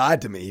 Now, he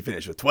lied to me. He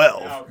finished with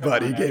 12,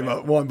 but he gave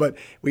up 1. But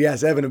we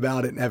asked Evan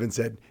about it, and Evan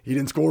said, "He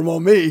didn't score them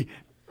on me."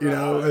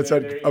 And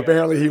so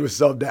apparently he was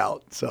subbed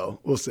out.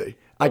 So we'll see.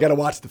 I got to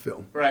watch the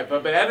film. Right,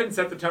 but Evan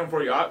set the tone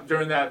for you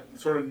during that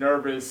sort of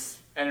nervous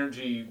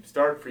energy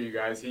start for you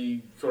guys.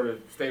 He sort of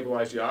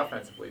stabilized you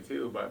offensively,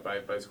 too,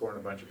 by scoring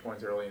a bunch of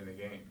points early in the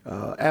game.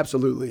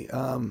 Absolutely.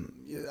 I'm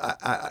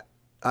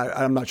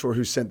not sure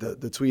who sent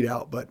the tweet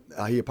out, but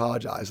he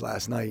apologized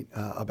last night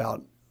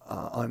about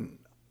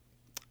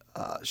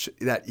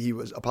that he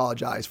was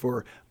apologized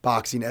for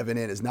boxing Evan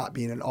in as not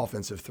being an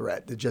offensive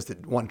threat, just a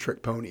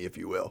one-trick pony, if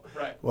you will.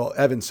 Right. Well,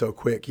 Evan's so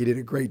quick. He did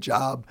a great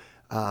job.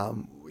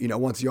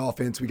 Once the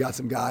offense, we got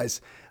some guys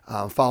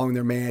following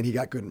their man. He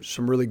got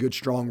some really good,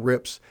 strong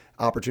rips,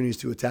 opportunities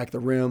to attack the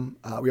rim.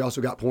 We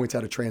also got points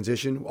out of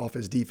transition off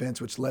his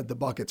defense, which led the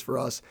buckets for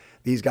us.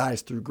 These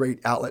guys threw great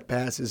outlet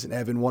passes, and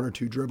Evan 1 or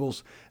 2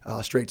 dribbles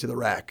straight to the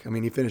rack. I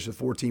mean, he finished with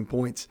 14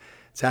 points,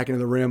 attacking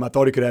the rim. I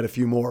thought he could have had a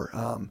few more.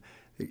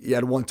 He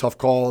had one tough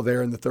call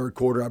there in the third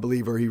quarter, I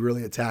believe, where he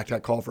really attacked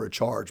that call for a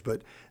charge.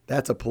 But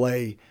that's a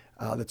play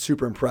that's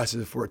super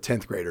impressive for a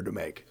 10th grader to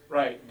make.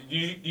 Right. Do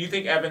you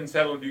think Evan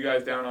settled you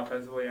guys down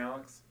offensively,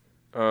 Alex?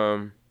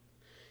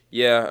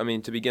 Yeah, I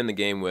mean, to begin the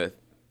game with,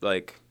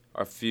 like,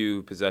 our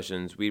few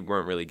possessions, we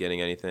weren't really getting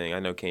anything. I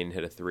know Kane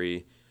hit a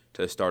 3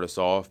 to start us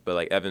off, but,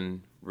 like,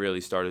 Evan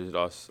really started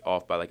us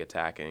off by, like,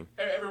 attacking.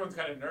 Everyone's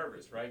kind of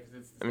nervous, right? Because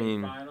it's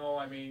the final.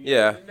 I mean,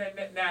 yeah.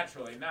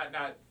 Naturally, not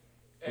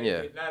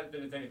yeah. Not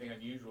that it's anything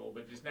unusual,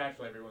 but just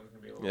naturally everyone's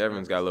going to be a little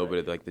everyone's got a little right? bit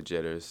of, like, the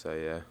jitters, so,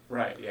 yeah.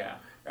 Right, yeah.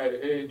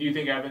 Do you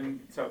think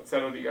Evan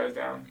settled you guys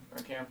down,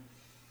 Cam?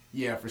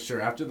 Yeah, for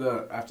sure. After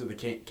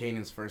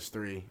Kanan's first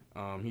 3,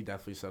 he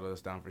definitely settled us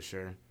down for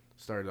sure.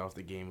 Started off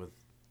the game with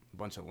a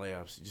bunch of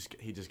layups.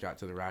 He just got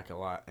to the rack a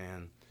lot,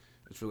 and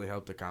it's really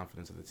helped the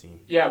confidence of the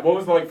team. Yeah, what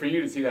was it like for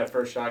you to see that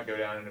first shot go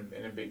down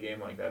in a big game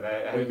like that?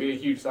 That had to be a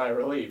huge sigh of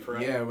relief,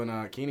 right? Yeah, when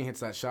Kanan hits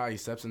that shot, he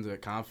steps into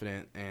it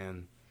confident,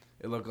 and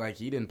it looked like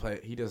he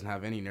doesn't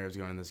have any nerves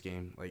going in this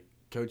game. Like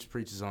Coach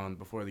preaches on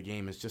before the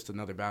game, it's just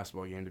another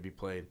basketball game to be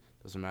played.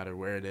 Doesn't matter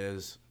where it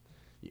is.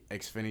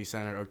 Xfinity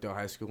Center, Oakdale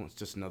High School, it's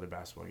just another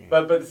basketball game.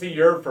 But to see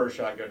your first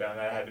shot go down,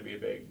 that had to be a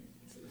big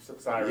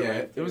sigh of relief.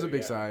 Yeah, it was a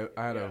big sigh.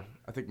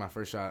 I think my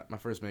first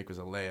make was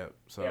a layup,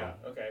 so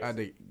I had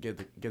to get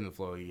in the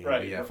flow again. Right.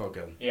 But yeah, it felt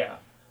good. Yeah.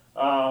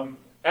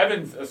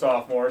 Evan's a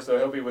sophomore, so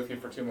he'll be with you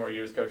for 2 more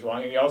years, Coach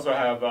Long. And you also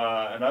have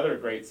another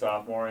great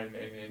sophomore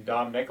in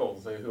Dom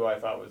Nichols, who I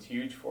thought was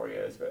huge for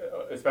you,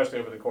 especially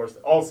over the course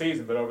all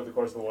season, but over the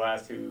course of the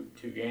last two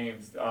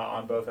games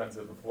on both ends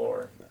of the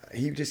floor.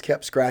 He just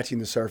kept scratching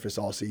the surface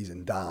all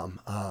season,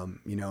 Dom.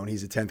 And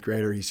he's a 10th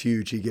grader. He's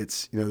huge. He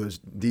gets those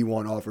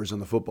D1 offers on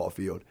the football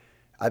field.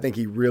 I think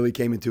he really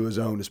came into his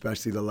own,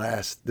 especially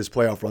this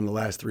playoff run, the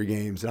last 3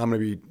 games. And I'm going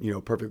to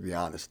be perfectly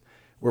honest.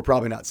 We're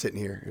probably not sitting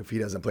here if he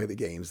doesn't play the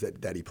games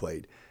that he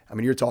played. I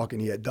mean, you're talking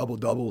he had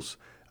double-doubles.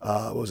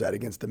 What was that,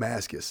 against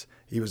Damascus?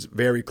 He was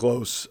very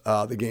close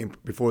the game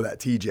before that,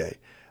 TJ.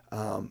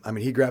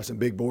 He grabbed some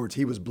big boards.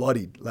 He was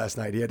bloodied last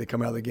night. He had to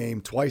come out of the game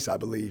twice, I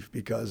believe,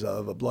 because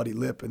of a bloody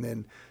lip, and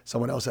then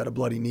someone else had a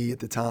bloody knee at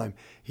the time.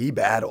 He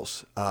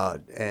battles,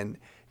 and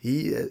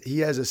he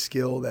has a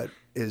skill that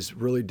is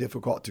really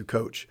difficult to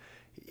coach.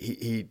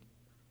 He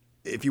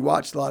if you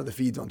watched a lot of the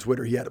feeds on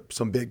Twitter, he had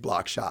some big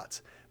block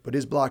shots. But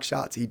his block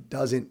shots, he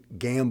doesn't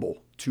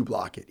gamble to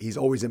block it. He's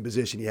always in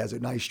position. He has a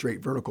nice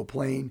straight vertical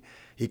plane.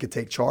 He could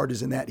take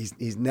charges in that.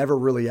 He's never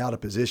really out of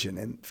position.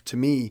 And to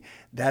me,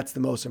 that's the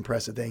most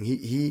impressive thing.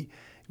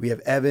 We have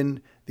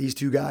Evan, these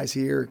 2 guys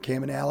here,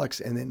 Cam and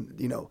Alex, and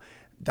then,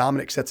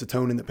 Dominic sets a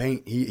tone in the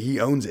paint. He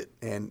owns it.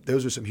 And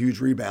those are some huge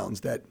rebounds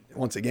that,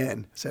 once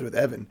again, said with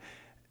Evan,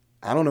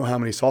 I don't know how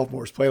many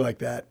sophomores play like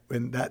that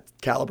in that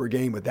caliber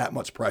game with that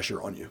much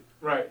pressure on you.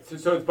 Right,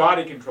 so it's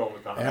body control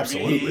with Dom.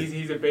 Absolutely.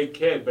 He's a big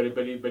kid, but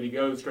he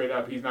goes straight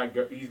up. He's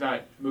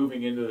not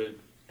moving into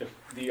the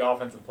the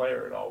offensive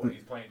player at all when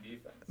he's playing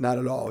defense. Not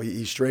at all.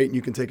 He's straight, and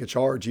you can take a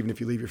charge even if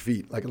you leave your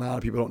feet. Like, a lot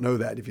of people don't know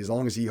that. As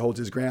long as he holds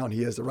his ground,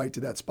 he has the right to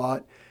that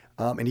spot,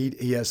 and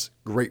he has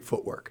great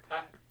footwork.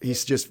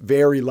 He's just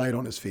very light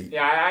on his feet.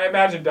 Yeah, I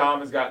imagine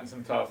Dom has gotten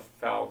some tough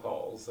foul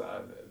calls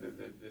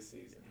this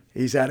season.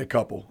 He's had a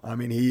couple. I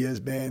mean, he has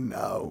been,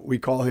 we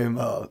call him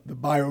the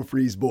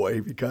biofreeze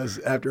boy, because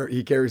after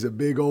he carries a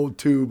big old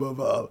tube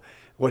of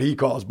what he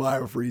calls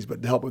biofreeze,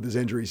 but to help with his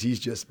injuries, he's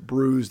just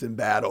bruised and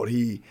battled.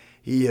 He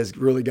has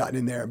really gotten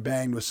in there and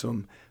banged with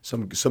some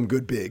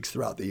good bigs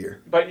throughout the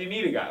year. But you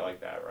need a guy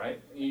like that,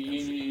 right?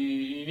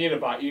 You need a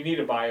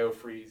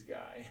biofreeze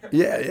guy.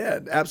 Yeah,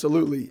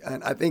 absolutely.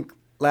 And I think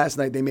last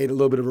night they made a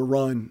little bit of a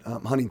run,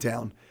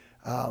 Huntingtown.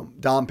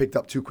 Dom picked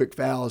up 2 quick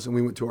fouls, and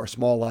we went to our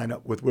small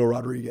lineup with Will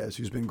Rodriguez,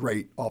 who's been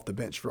great off the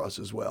bench for us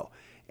as well.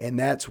 And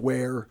that's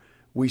where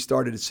we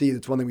started to see,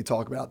 that's one thing we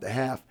talk about at the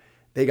half,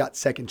 they got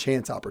second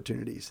chance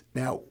opportunities.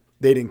 Now,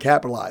 they didn't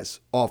capitalize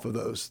off of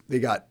those. They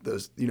got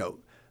those,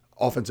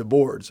 offensive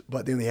boards,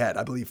 but they only had,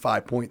 I believe,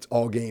 5 points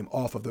all game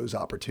off of those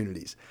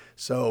opportunities.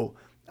 So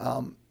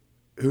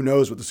who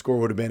knows what the score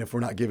would have been if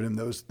we're not giving them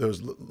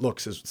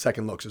those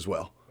second looks as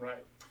well.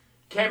 Right.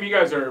 Cam, you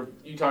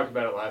talked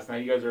about it last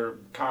night. You guys are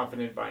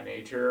confident by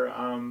nature,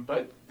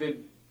 but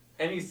did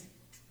any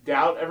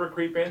doubt ever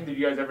creep in? Did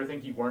you guys ever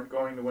think you weren't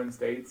going to win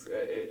states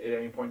at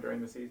any point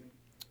during the season?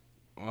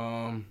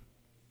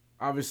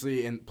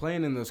 Obviously, in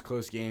playing in those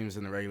close games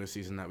in the regular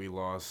season that we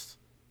lost,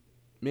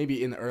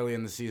 maybe early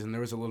in the season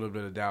there was a little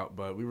bit of doubt,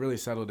 but we really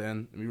settled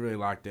in and we really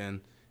locked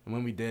in. And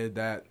when we did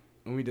that,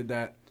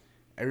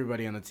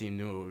 everybody on the team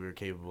knew what we were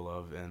capable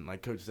of. And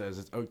like Coach says,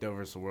 it's Oakdale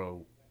versus the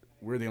world.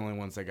 We're the only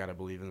ones that got to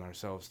believe in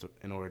ourselves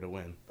in order to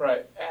win.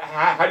 Right.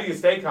 How do you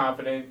stay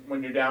confident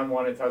when you're down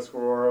 1 at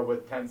Tuscarora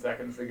with 10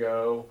 seconds to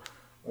go,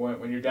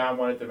 when you're down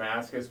 1 at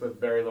Damascus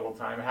with very little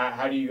time?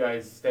 How do you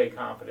guys stay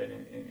confident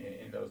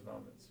in those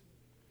moments?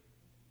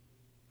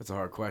 That's a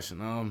hard question.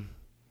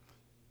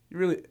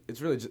 You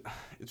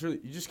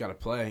just got to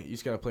play. You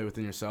just got to play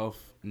within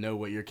yourself, know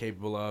what you're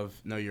capable of,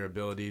 know your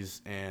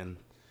abilities, and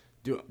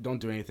don't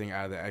do anything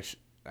out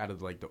of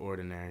the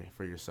ordinary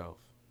for yourself.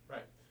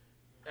 Right.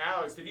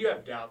 Alex, did you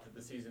have doubt that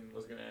the season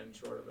was going to end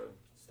short of a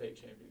state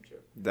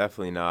championship?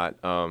 Definitely not.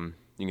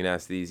 You can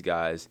ask these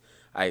guys.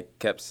 I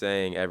kept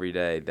saying every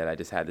day that I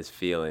just had this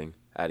feeling.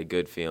 I had a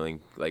good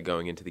feeling, like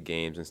going into the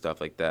games and stuff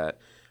like that.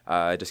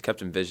 I just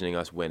kept envisioning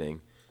us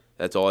winning.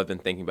 That's all I've been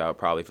thinking about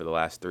probably for the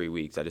last 3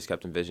 weeks. I just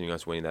kept envisioning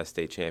us winning that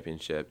state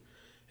championship.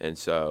 And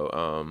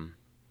so,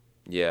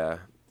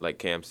 like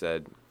Cam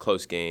said,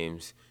 close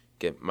games,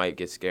 might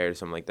get scared or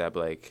something like that.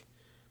 But,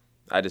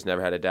 I just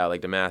never had a doubt.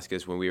 Like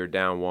Damascus, when we were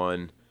down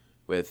 1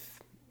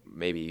 with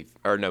we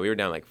were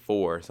down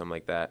 4, something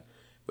like that,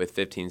 with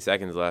 15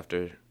 seconds left.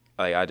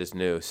 I just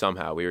knew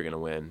somehow we were going to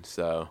win.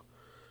 So,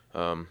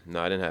 no,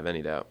 I didn't have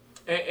any doubt.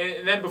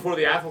 And then before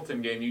the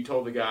Athelton game, you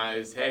told the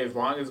guys, hey, as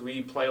long as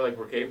we play like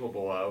we're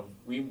capable of,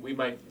 we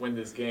might win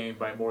this game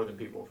by more than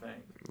people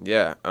think.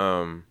 Yeah,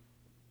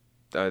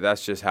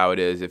 that's just how it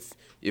is.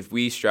 If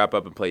we strap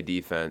up and play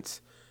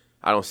defense,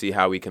 I don't see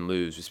how we can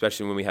lose,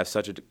 especially when we have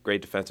such a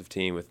great defensive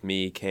team with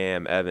me,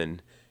 Cam,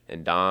 Evan,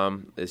 and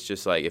Dom. It's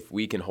just if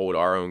we can hold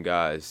our own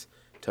guys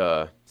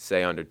to,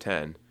 say, under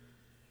 10,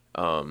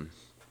 I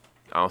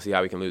don't see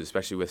how we can lose,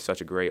 especially with such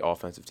a great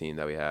offensive team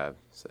that we have.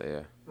 So,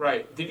 yeah.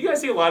 Right. Did you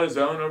guys see a lot of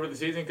zone over the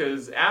season?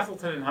 Because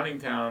Athelton and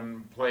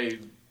Huntingtown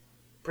played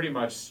pretty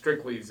much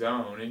strictly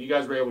zone, and you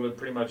guys were able to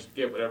pretty much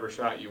get whatever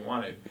shot you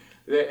wanted.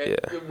 Yeah.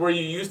 Were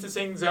you used to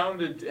seeing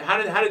zone?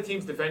 How did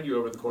teams defend you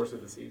over the course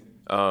of the season?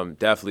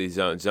 Definitely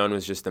zone. Zone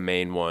was just the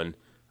main one.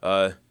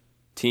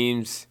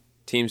 Teams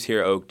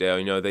here at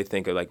Oakdale, they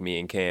think of me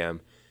and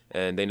Cam,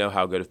 and they know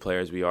how good of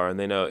players we are, and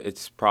they know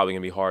it's probably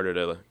going to be harder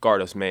to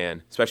guard us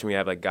man, especially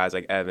when we have guys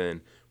like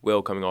Evan,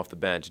 Will coming off the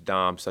bench,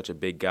 Dom, such a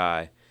big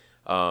guy.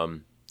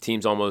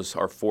 Teams almost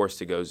are forced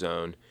to go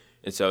zone,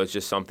 and so it's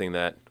just something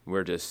that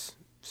we're just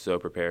so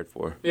prepared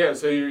for. Yeah,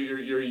 so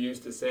you're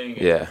used to seeing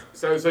it. Yeah.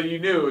 So you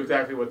knew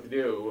exactly what to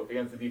do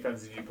against the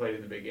defenses you played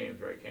in the big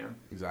games, right, Cam?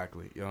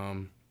 Exactly.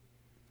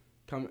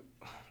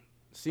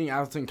 Seeing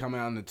Atherton come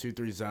out in the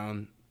 2-3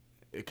 zone,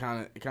 it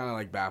kind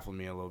of baffled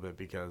me a little bit,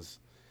 because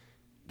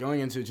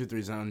going into a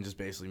 2-3 zone just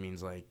basically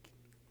means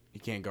you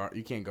can't guard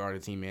a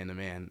team man to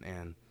man,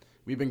 and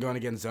we've been going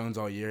against zones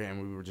all year,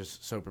 and we were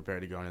just so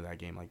prepared to go into that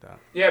game like that.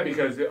 Yeah,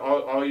 because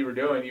all you were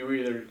doing, you were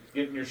either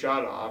getting your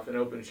shot off, an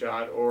open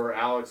shot, or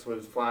Alex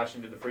was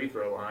flashing to the free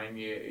throw line.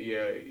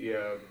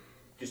 You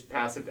just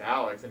pass it to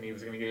Alex, and he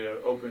was going to get an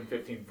open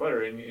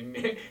 15-footer, and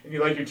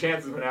you like your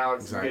chances when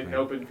Alex is getting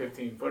open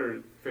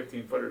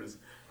 15-footers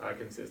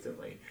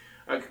consistently.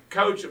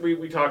 Coach,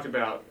 we talked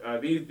about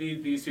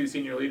these two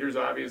senior leaders,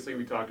 obviously.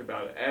 We talked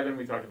about Evan.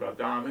 We talked about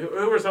Dom.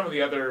 Who were some of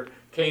the other?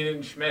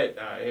 Kanan Schmidt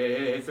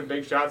hit some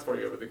big shots for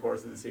you over the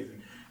course of the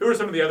season. Who were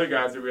some of the other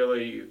guys that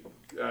really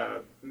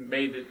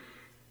made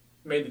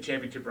the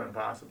championship run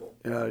possible?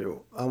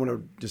 I want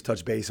to just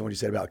touch base on what you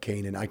said about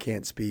Kanan. I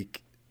can't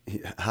speak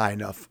high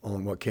enough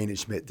on what Kanan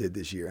Schmidt did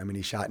this year. I mean,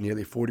 he shot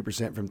nearly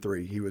 40% from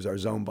three. He was our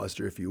zone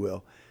buster, if you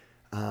will.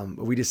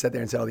 But we just sat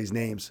there and said all these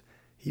names.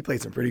 He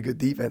played some pretty good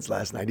defense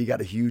last night. He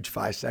got a huge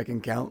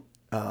 5-second count.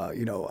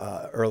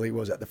 Early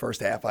was at the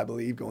first half, I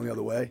believe, going the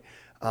other way.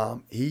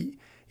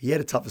 He had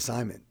a tough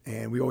assignment,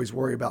 and we always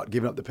worry about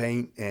giving up the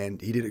paint,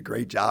 and he did a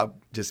great job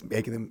just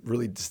making them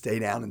really stay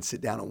down and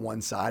sit down on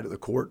one side of the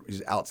court, which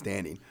is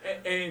outstanding.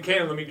 And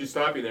Ken, let me just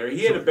stop you there.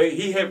 He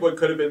had what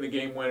could have been the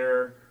game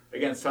winner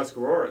against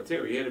Tuscarora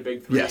too. He had a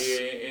big three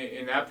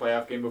in that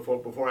playoff game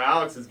before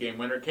Alex's game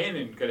winner.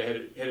 Kanan could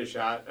have hit a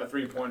shot, a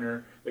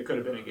 3-pointer that could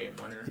have been a game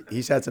winner.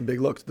 He's had some big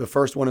looks. The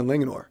first one in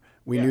Linganore.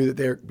 We knew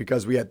that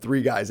because we had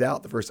 3 guys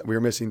out the first time. We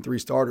were missing 3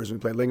 starters when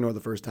we played Linganore the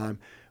first time.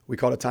 We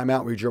called a timeout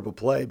and we drew up a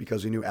play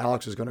because we knew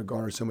Alex was going to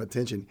garner some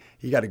attention.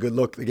 He got a good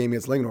look the game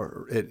against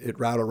Linganore. It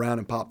rattled around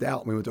and popped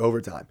out and we went to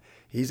overtime.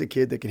 He's a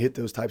kid that can hit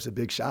those types of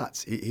big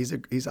shots. He's a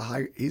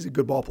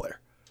good ball player.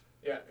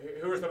 Yeah,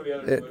 who are some of the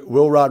others?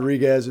 Will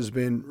Rodriguez has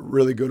been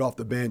really good off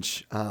the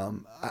bench.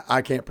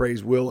 I can't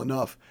praise Will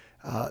enough.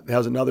 That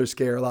was another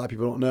scare a lot of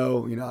people don't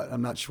know.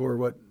 I'm not sure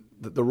what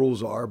the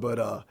rules are,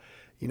 but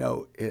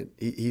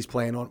he's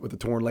playing on with a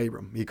torn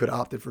labrum. He could have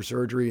opted for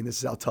surgery, and this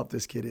is how tough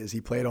this kid is. He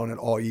played on it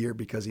all year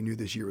because he knew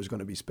this year was going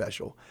to be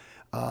special.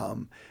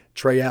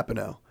 Trey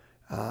Apino,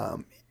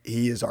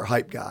 he is our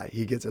hype guy.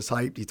 He gets us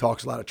hyped. He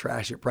talks a lot of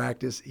trash at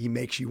practice. He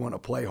makes you want to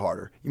play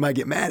harder. You might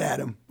get mad at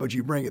him, but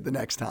you bring it the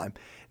next time.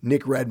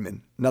 Nick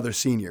Redmond, another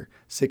senior,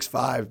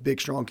 6'5",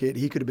 big, strong kid.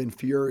 He could have been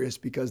furious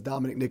because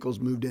Dominic Nichols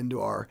moved into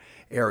our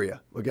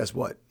area. Well, guess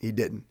what? He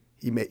didn't.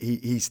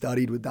 He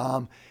studied with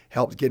Dom,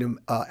 helped get him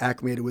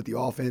acclimated with the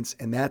offense,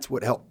 and that's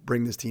what helped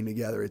bring this team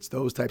together. It's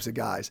those types of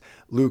guys.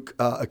 Luke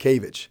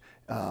Akevich.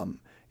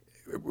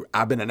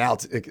 I've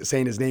been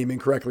saying his name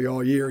incorrectly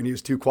all year, and he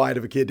was too quiet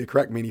of a kid to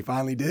correct me, and he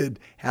finally did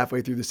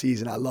halfway through the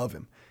season. I love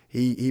him.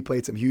 He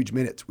played some huge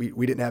minutes.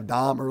 We didn't have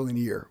Dom early in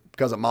the year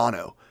because of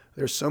mono.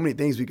 There's so many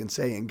things we can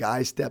say, and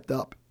guys stepped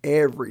up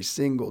every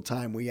single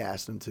time we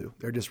asked them to.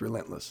 They're just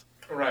relentless.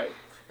 Right.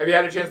 Have you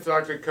had a chance to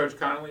talk to Coach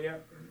Connolly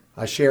yet?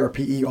 I share a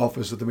PE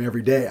office with him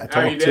every day. I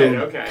talk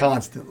to him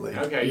constantly.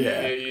 Okay,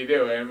 yeah, you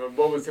do. And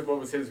what was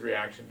his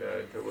reaction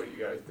to what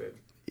you guys did?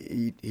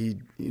 He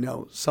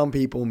some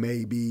people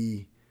may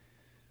be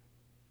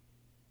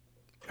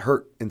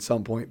hurt in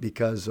some point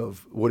because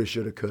of woulda,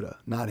 shoulda, coulda.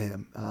 Not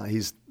him.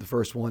 He's the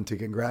first one to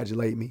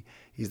congratulate me.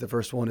 He's the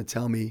first one to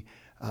tell me,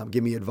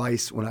 give me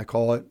advice when I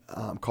call it,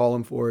 call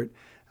him for it.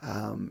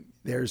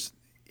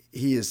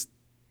 He is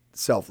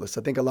selfless.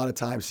 I think a lot of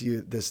times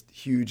this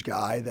huge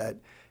guy that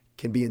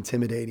can be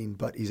intimidating,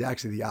 but he's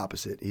actually the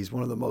opposite. He's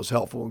one of the most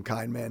helpful and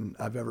kind men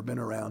I've ever been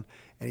around,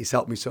 and he's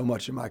helped me so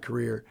much in my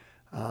career.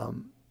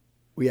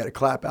 We had a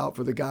clap out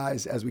for the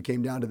guys as we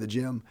came down to the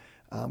gym.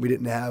 We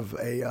didn't have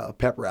a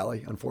pep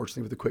rally,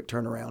 unfortunately, with a quick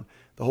turnaround.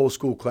 The whole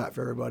school clapped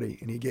for everybody,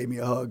 and he gave me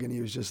a hug, and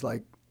he was just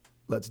like,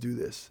 let's do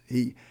this.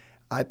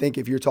 I think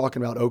if you're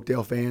talking about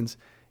Oakdale fans,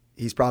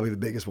 he's probably the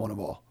biggest one of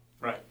all.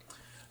 Right.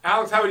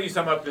 Alex, how would you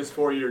sum up this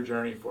 4-year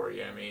journey for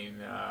you? I mean,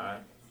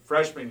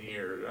 freshman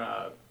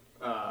year,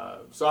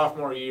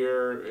 sophomore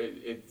year,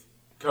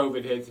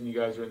 COVID hits and you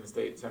guys are in the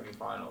state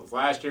semifinals.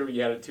 Last year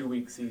you had a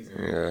 2-week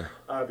season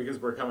because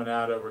we're coming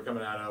out of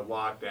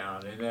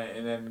lockdown,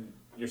 and then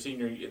you're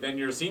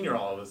a senior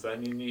all of a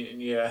sudden, and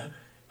you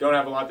don't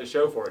have a lot to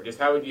show for it. Just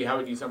how would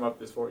you sum up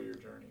this 4-year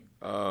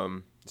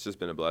journey? It's just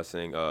been a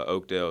blessing.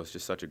 Oakdale is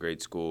just such a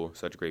great school,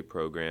 such a great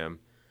program.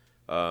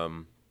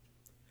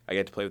 I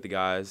get to play with the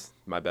guys,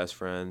 my best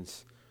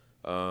friends.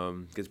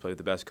 Get to play with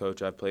the best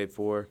coach I've played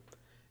for,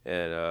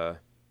 and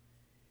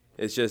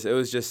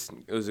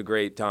it was a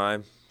great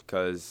time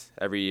because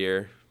every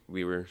year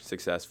we were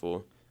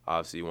successful.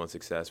 Obviously, you want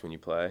success when you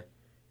play,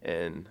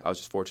 and I was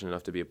just fortunate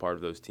enough to be a part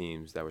of those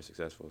teams that were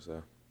successful.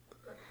 So,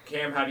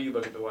 Cam, how do you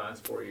look at the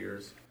last 4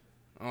 years?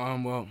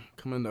 Well,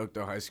 coming to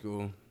Oakdale High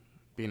School,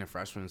 being a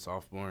freshman and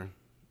sophomore,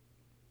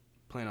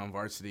 playing on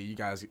varsity, you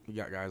got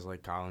guys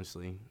like Collins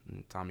Lee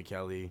and Tommy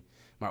Kelly,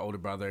 my older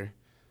brother.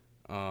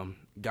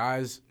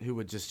 Guys who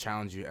would just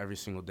challenge you every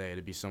single day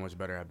to be so much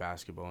better at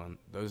basketball, and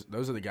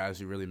those are the guys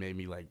who really made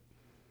me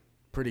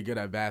pretty good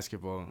at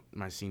basketball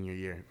my senior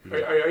year.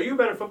 Are you a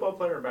better football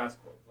player or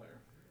basketball player?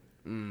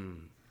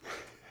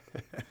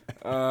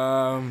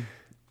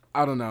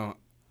 I don't know.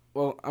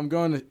 Well,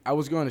 I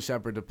was going to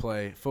Shepherd to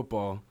play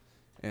football,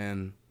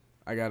 and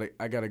I got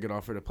a good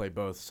offer to play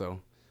both,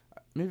 so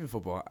maybe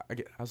football.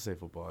 I'll say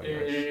football.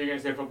 You're gonna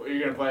say football.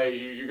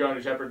 You're going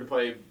to Shepherd to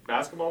play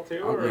basketball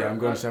too? Yeah, I'm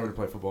going to Shepherd to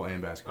play football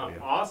and basketball. Yeah.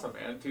 Awesome,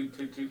 man!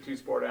 Two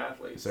sport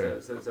athletes.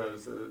 So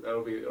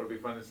it'll be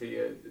fun to see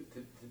you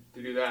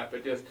to do that.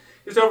 But just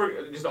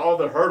all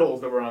the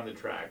hurdles that were on the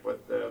track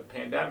with the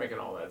pandemic and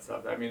all that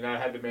stuff. I mean,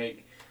 that had to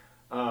make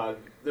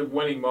the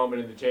winning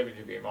moment in the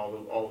championship game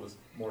all this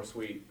more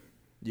sweet.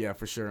 Yeah,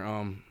 for sure.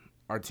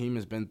 Our team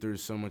has been through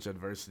so much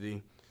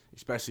adversity,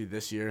 especially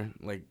this year.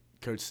 Like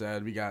Coach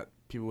said, we got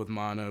people with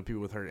mono,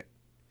 people with hurt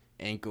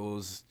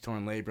ankles,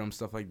 torn labrum,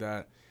 stuff like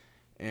that.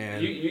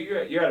 And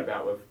you had a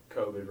bout with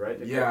COVID, right?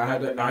 I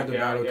had to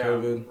battle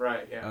COVID.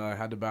 Right. Yeah. I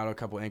had to battle a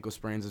couple ankle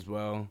sprains as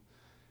well.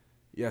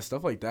 Yeah,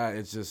 stuff like that.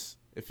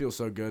 It feels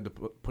so good to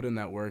put in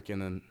that work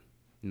and then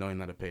knowing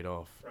that it paid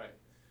off. Right.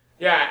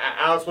 Yeah,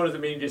 Alex, what does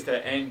it mean just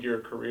to end your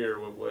career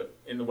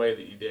in the way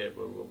that you did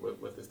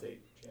with the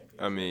state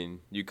championship? I mean,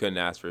 you couldn't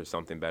ask for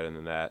something better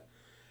than that.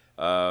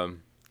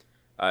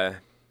 I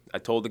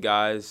told the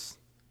guys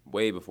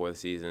way before the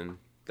season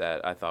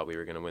that I thought we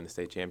were going to win the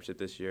state championship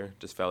this year.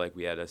 Just felt like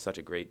we had such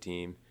a great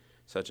team,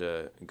 such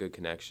a good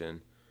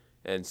connection.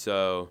 And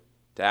so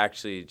to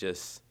actually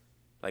just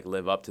like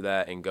live up to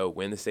that and go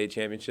win the state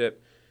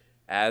championship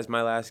as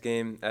my last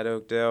game at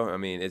Oakdale, I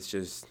mean, it's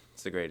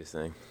the greatest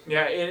thing.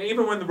 Yeah, and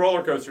even when the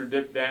roller coaster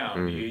dipped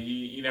down,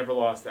 you never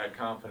lost that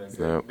confidence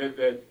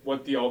that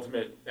what the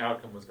ultimate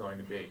outcome was going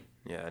to be.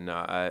 Yeah, no,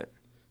 I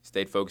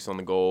stayed focused on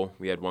the goal.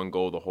 We had one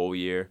goal the whole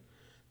year.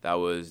 That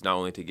was not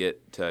only to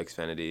get to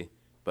Xfinity,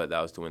 but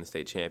that was to win the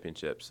state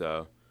championship.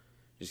 So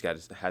just had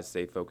to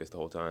stay focused the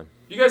whole time.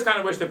 You guys kind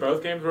of wish that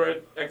both games were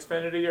at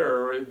Xfinity,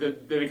 or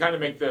did it kind of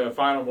make the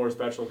final more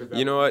special?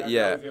 You know what?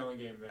 Yeah. That was the only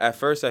game there. At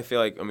first, I feel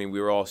like, we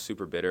were all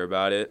super bitter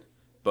about it,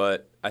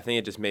 but I think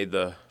it just made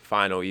the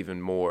final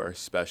even more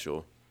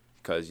special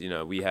because,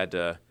 we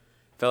felt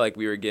like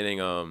we were getting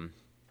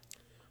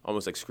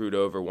almost like screwed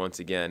over once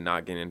again,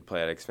 not getting to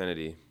play at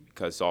Xfinity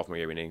because sophomore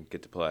year we didn't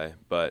get to play.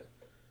 But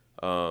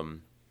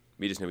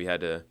we just knew we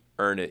had to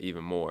earn it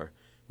even more,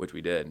 which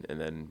we did, and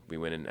then we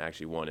went and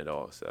actually won it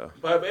all. So,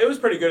 but it was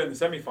pretty good in the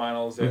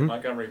semifinals at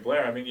Montgomery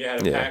Blair. I mean, you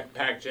had a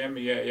packed gym.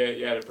 You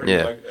had a pretty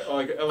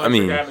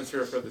electric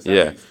atmosphere for the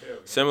semis too.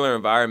 Similar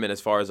environment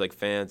as far as like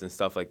fans and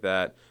stuff like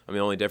that. The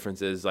only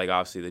difference is like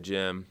obviously the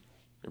gym.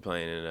 You're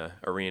playing in an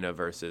arena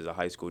versus a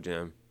high school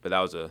gym, but that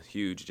was a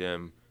huge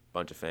gym,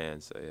 bunch of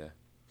fans. So yeah.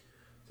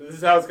 So this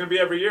is how it's going to be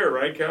every year,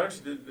 right,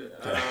 Coach?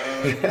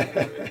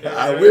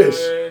 I wish.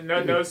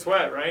 No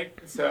sweat, right?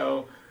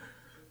 So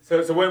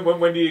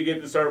when do you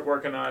get to start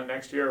working on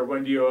next year, or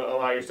when do you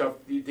allow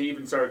yourself to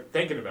even start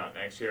thinking about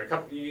next year?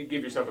 You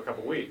give yourself a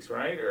couple weeks,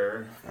 right?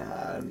 Or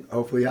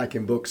hopefully I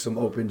can book some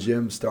open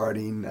gyms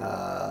starting.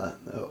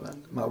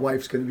 My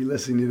wife's going to be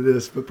listening to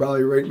this, but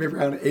probably maybe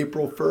around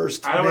April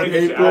 1st. I don't want to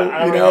get you.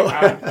 I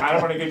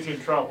don't want to get you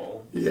in trouble.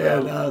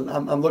 Yeah,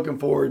 so. I'm looking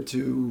forward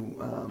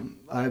to.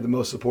 I have the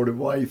most supportive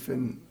wife,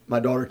 and my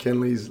daughter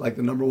Kenley's like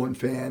the #1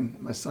 fan.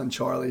 My son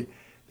Charlie.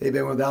 They've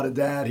been without a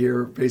dad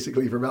here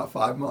basically for about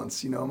 5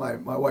 months. My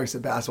wife's a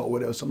basketball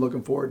widow, so I'm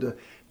looking forward to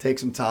take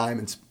some time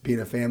and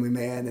being a family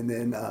man, and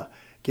then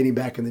getting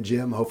back in the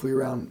gym hopefully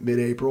around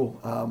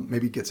mid-April.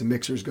 Maybe get some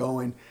mixers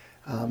going,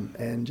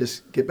 and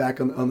just get back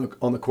on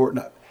the court.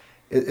 And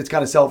it's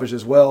kind of selfish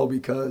as well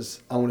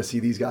because I want to see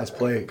these guys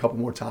play a couple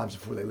more times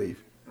before they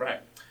leave.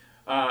 Right.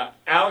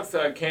 Alex,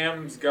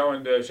 Cam's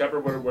going to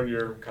Shepherd. What are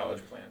your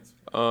college plans?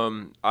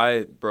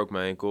 I broke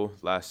my ankle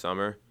last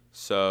summer,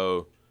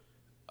 so.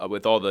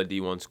 With all the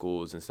D1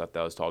 schools and stuff that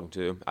I was talking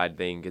to, they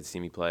didn't get to see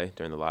me play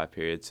during the live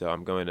period. So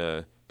I'm going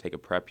to take a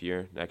prep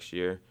year next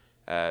year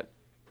at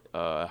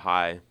a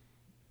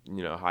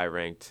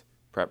high-ranked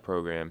prep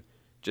program,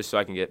 just so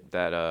I can get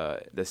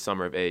that this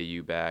summer of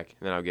AAU back,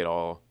 and then I'll get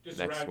all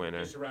next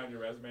winter. Just around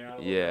your resume out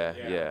a little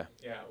Yeah.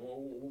 Yeah.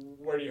 Well,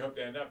 where do you hope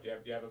to end up? Do you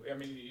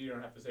have you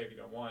don't have to say if you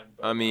don't want.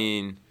 But,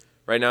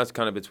 right now it's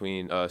kind of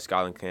between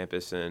Scotland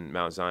Campus and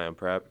Mount Zion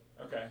Prep.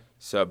 Okay.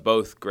 So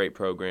both great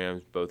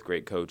programs, both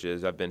great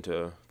coaches. I've been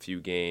to a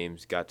few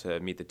games, got to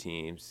meet the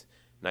teams,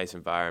 nice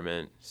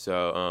environment.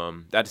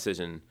 So that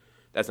decision,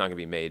 that's not going to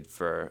be made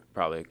for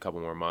probably a couple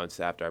more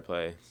months after I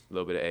play a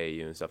little bit of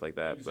AAU and stuff like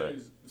that.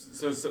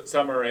 So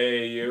summer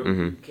AAU.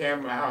 Mm-hmm.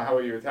 Cam, how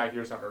will you attack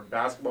your summer?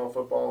 Basketball,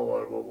 football,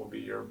 what will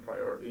be your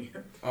priority?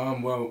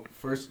 Well,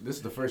 this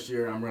is the first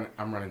year I'm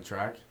running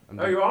track.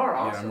 You are?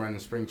 Awesome. Yeah, I'm running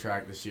spring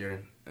track this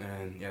year.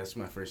 And yeah, it's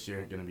my first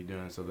year going to be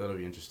doing it, so that'll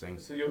be interesting.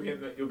 So you'll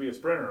be a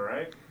sprinter,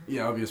 right?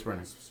 Yeah, I'll be a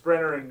sprinter.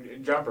 Sprinter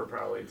and jumper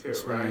probably too.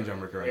 Sprinter right? and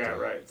jumper, correct? Yeah,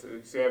 right. So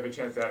you have a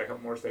chance to add a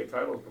couple more state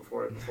titles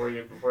before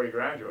you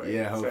graduate.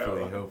 Yeah,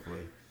 hopefully.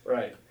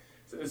 Right.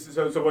 So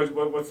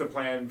what's the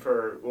plan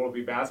for? Will it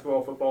be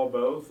basketball, football,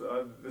 both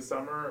this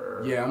summer?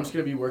 Or? Yeah, I'm just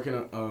going to be working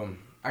on.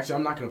 Actually,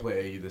 I'm not going to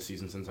play AAU this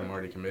season since I'm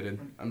already committed.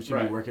 I'm just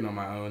going to be working on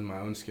my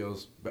own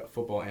skills,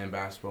 football and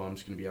basketball. I'm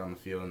just going to be out on the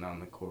field and out on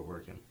the court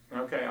working.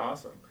 Okay,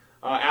 awesome.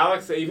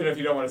 Alex, even if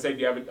you don't want to say,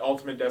 do you have an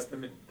ultimate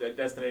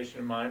destination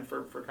in mind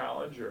for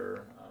college?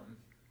 Or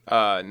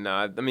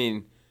No,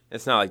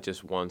 it's not like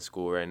just one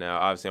school right now.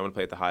 Obviously, I want to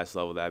play at the highest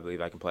level that I believe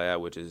I can play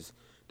at, which is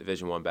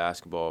Division I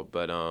basketball.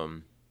 But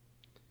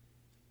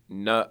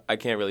no, I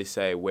can't really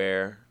say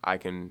where I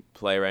can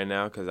play right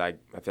now because I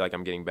feel like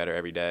I'm getting better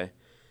every day.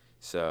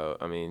 So,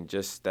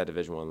 just that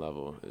Division I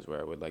level is where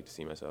I would like to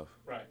see myself.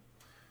 Right.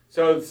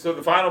 So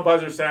the final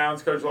buzzer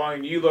sounds, Coach Long,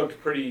 and you looked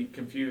pretty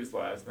confused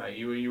last night.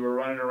 You were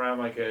running around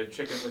like a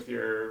chicken with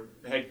your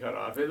head cut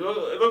off. It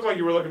looked like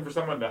you were looking for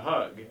someone to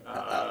hug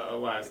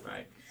last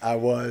night. I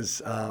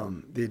was I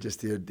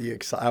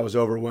was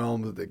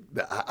overwhelmed.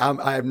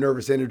 I have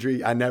nervous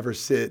energy. I never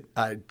sit.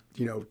 I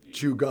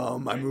chew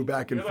gum. I move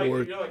back and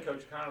forth. You're like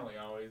Coach Connolly,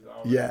 always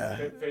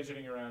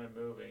fidgeting around and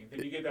moving.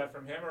 Did you get that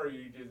from him, or is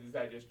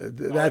that just?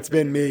 That's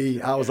been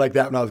me. I was like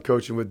that when I was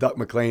coaching with Duck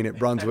McLean at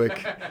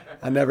Brunswick.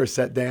 I never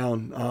sat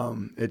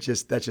down. That's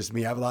just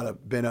me. I have a lot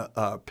of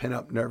pent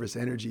up nervous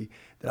energy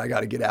that I got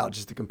to get out,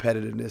 just the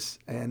competitiveness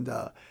and.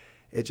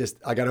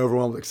 I got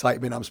overwhelmed with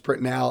excitement. I'm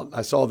sprinting out.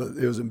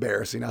 It was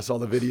embarrassing. I saw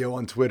the video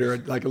on Twitter,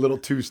 like a little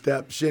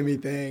 2-step shimmy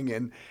thing.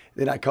 And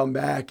then I come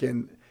back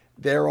and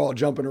they're all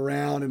jumping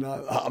around and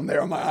I'm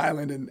there on my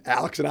island and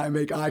Alex and I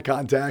make eye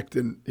contact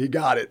and he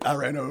got it. I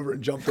ran over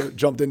and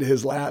jumped into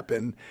his lap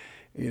and,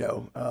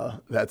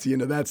 that's the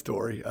end of that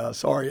story.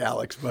 Sorry,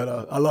 Alex, but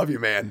I love you,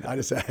 man. I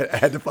just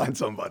had to find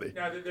somebody.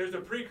 Now, there's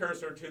a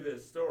precursor to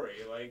this story.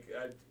 Like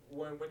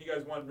when you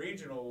guys won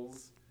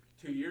regionals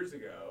 2 years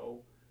ago,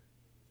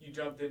 you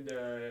jumped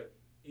into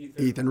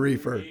Ethan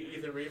Reefer.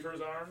 Ethan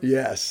Reefer's arms?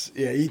 Yes.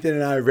 Yeah, Ethan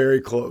and I are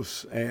very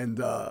close. And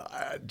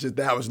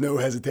that was no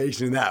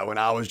hesitation in that when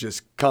I was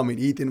just coming.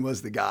 Ethan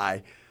was the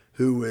guy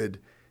who would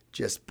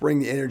just bring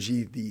the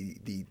energy,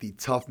 the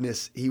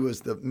toughness. He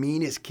was the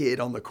meanest kid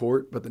on the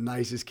court, but the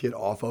nicest kid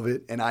off of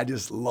it. And I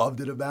just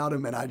loved it about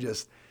him. And I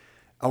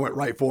went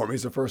right for him.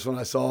 He's the first one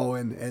I saw.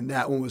 And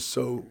that one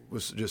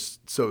was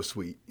just so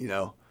sweet,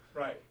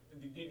 Right.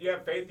 Do you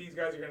have faith these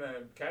guys are going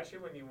to catch you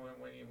when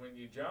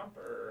you jump,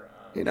 or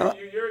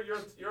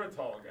you're a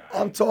tall guy?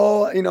 I'm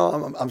tall.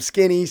 I'm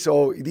skinny.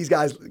 So these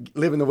guys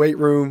live in the weight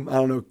room. I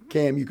don't know,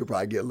 Cam. You could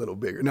probably get a little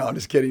bigger. No, I'm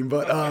just kidding.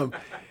 But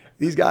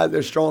these guys,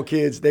 they're strong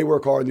kids. They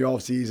work hard in the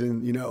off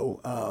season.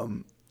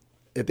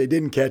 If they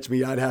didn't catch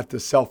me, I'd have to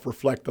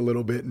self-reflect a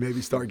little bit and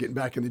maybe start getting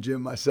back in the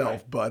gym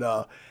myself. Right.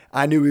 But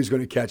I knew he was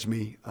going to catch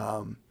me.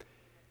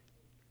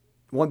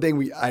 One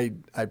thing I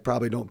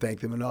probably don't thank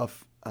them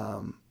enough.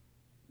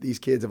 These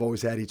kids have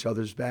always had each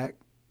other's back,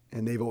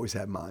 and they've always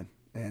had mine,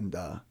 and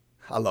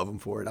I love them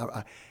for it.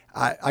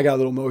 I got a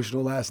little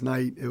emotional last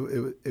night.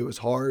 It was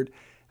hard,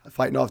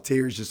 fighting off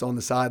tears just on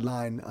the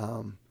sideline.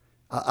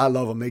 I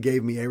love them. They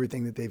gave me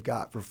everything that they've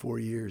got for 4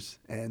 years,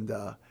 and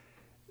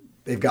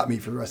they've got me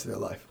for the rest of their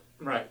life.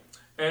 Right.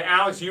 And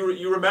Alex,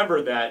 you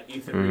remember that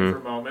Ethan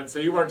Reefer moment, so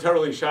you weren't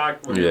totally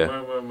shocked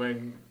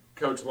when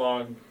Coach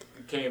Long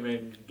came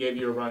and gave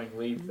you a running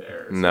lead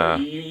there. So nah.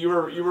 You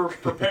were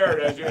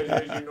prepared as you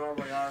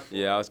normally are.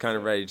 Yeah, I was kind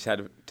of ready. Just had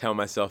to tell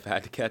myself I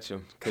had to catch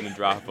him. Couldn't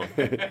drop him.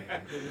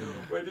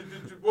 What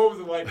was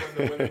it like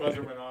when the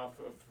buzzer went off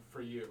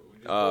for you?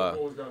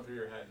 What was going through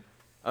your head?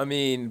 I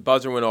mean,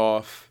 buzzer went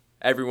off.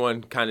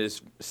 Everyone kind of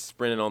just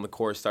sprinted on the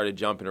court, started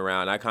jumping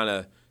around. I kind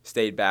of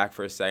stayed back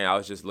for a second. I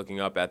was just looking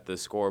up at the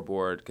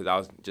scoreboard because I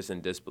was just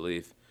in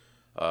disbelief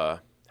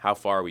how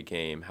far we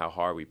came, how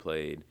hard we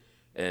played.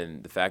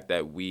 And the fact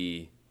that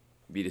we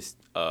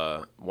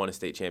won a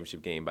state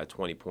championship game by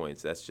 20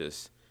 points, that's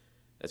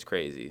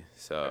crazy.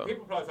 So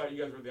people probably thought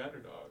you guys were the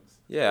underdogs.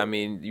 Yeah, I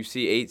mean, you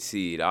see 8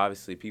 seed.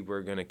 Obviously, people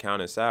are going to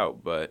count us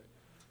out. But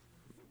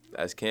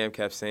as Cam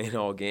kept saying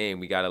all game,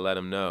 we got to let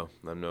them know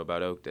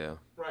about Oakdale.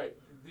 Right.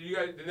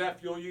 Did that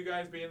fuel you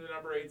guys being the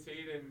number 8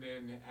 seed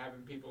and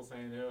having people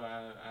saying, "No,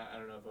 I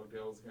don't know if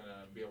Oakdale's going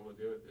to be able to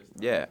do it this time"?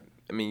 Yeah.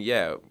 I mean,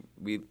 yeah,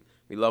 we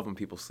love when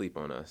people sleep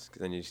on us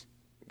because then you just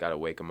got to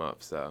wake them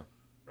up. So.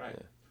 Right.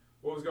 Yeah.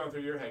 What was going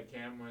through your head,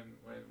 Cam, when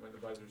the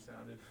buzzer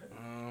sounded?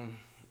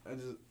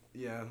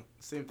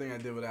 Same thing I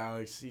did with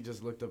Alex. He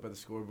just looked up at the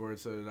scoreboard,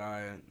 so did I.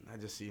 And I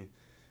just see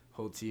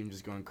whole team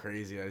just going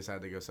crazy. I just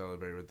had to go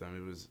celebrate with them.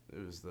 It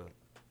was the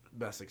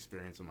best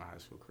experience of my high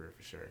school career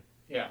for sure.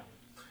 Yeah.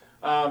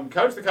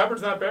 Coach, the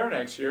cupboard's not bare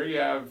next year. You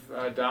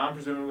have Dom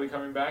presumably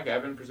coming back,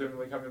 Evan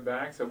presumably coming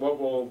back. So what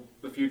will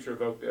the future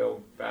of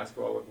Oakdale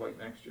basketball look like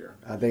next year?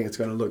 I think it's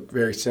going to look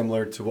very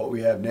similar to what we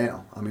have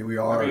now. I mean,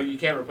 you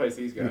can't replace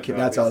these guys.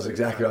 That's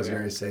exactly what I was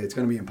going to say. It's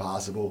going to be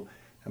impossible.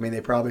 I mean,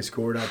 they probably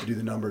scored, I have to do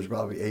the numbers,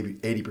 probably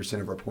 80%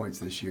 of our points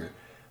this year.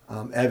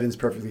 Evan's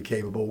perfectly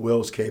capable.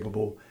 Will's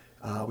capable.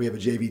 We have a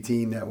JV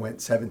team that went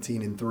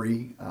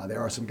 17-3.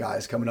 There are some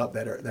guys coming up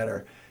that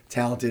are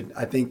talented.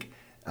 I think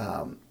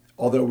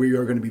although we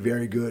are going to be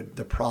very good,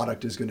 the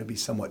product is going to be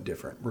somewhat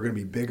different. We're going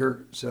to be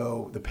bigger,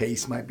 so the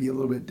pace might be a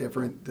little bit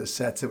different. The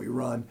sets that we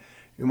run,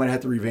 we might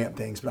have to revamp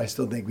things, but I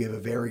still think we have a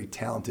very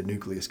talented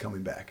nucleus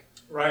coming back.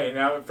 Right.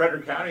 Now,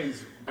 Frederick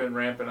County's been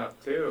ramping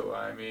up, too.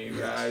 I mean,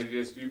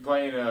 you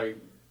playing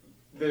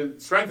the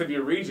strength of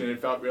your region, I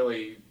felt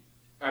really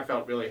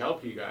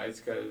helped you guys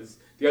because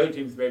the other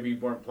teams maybe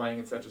weren't playing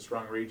in such a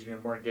strong region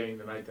and weren't getting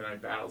the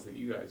night-to-night battles that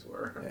you guys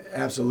were.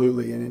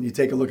 Absolutely. And then you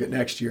take a look at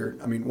next year.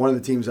 I mean, one of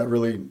the teams because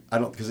I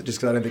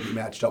didn't think we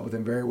matched up with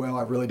them very well,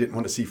 I really didn't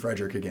want to see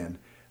Frederick again.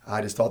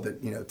 I just thought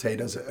that, Tay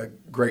does a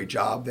great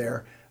job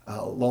there,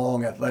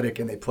 long, athletic,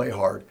 and they play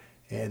hard.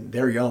 And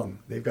they're young.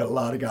 They've got a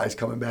lot of guys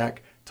coming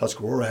back.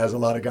 Tuscarora has a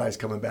lot of guys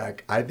coming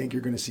back. I think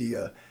you're going to see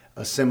a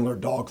similar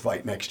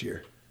dogfight next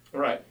year. All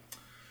right.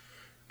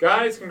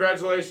 Guys,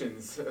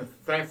 congratulations.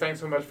 Thanks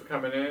so much for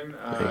coming in.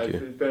 Thank you.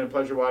 It's been a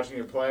pleasure watching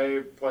you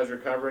play, pleasure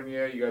covering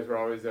you. You guys were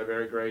always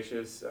very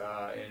gracious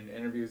in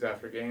interviews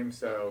after games.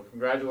 So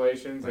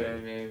congratulations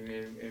and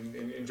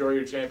enjoy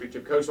your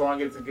championship. Coach Long,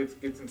 get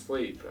some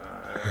sleep.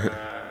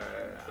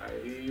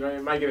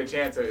 You might get a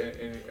chance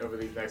over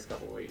these next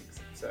couple of weeks.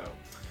 So,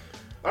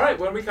 all right,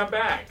 when we come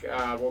back,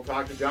 we'll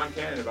talk to John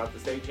Cannon about the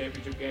state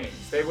championship game.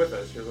 Stay with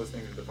us. You're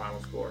listening to The Final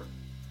Score.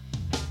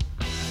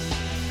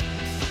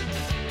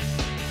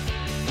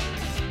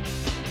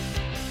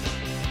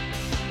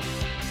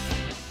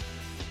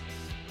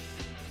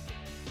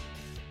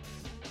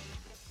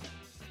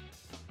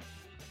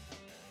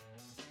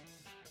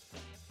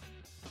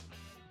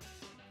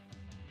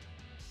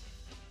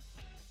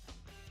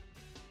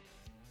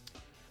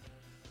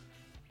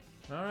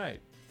 All right,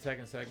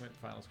 second segment,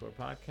 Final Score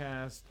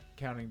podcast,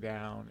 counting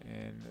down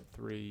in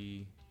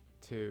 3,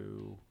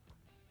 2,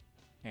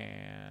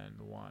 and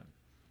 1.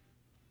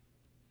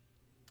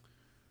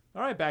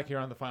 All right, back here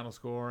on the Final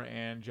Score,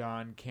 and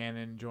John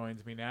Cannon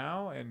joins me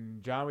now.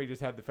 And John, we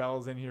just had the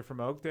fellas in here from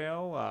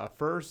Oakdale.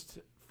 First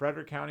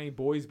Frederick County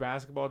boys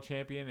basketball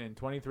champion in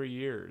 23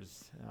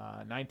 years,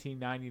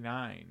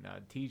 1999.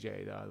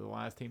 TJ, the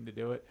last team to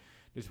do it.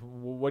 Just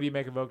what do you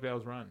make of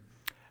Oakdale's run?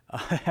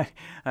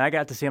 I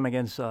got to see him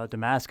against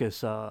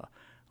Damascus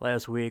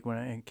last week when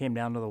it came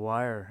down to the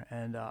wire,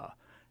 and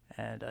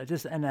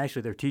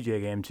actually their TJ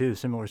game too,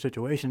 similar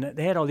situation.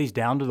 They had all these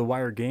down to the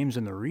wire games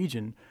in the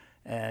region,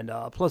 and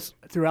plus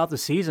throughout the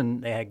season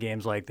they had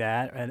games like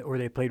that, or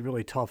they played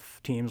really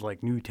tough teams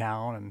like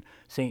Newtown and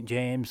St.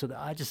 James. So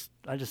I just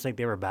think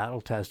they were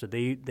battle tested.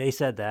 They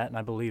said that, and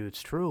I believe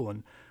it's true.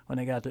 And when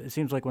they got it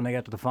seems like when they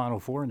got to the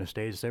Final Four in the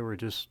States, they were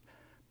just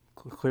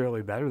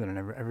clearly better than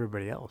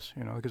everybody else,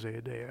 because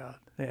they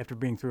after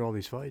being through all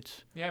these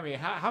fights. Yeah, I mean,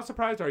 how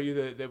surprised are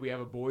you that we have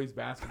a boys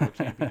basketball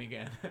champion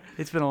again?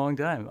 It's been a long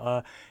time.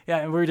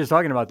 And we were just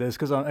talking about this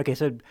because, like I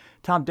said,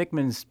 Tom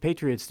Dickman's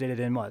Patriots did it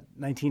in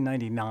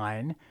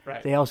 1999.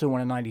 Right. They also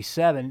won in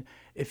 '97.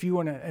 If you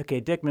want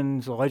to,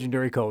 Dickman's a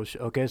legendary coach.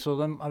 Okay, so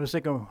then I was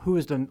thinking, who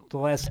was the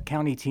last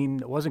county team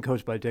that wasn't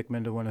coached by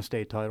Dickman to win a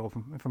state title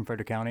from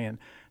Frederick County? And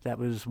that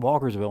was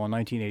Walkersville in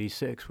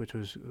 1986, which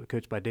was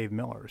coached by Dave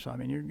Miller. So I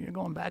mean, you're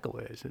going back a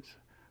ways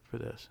for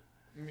this.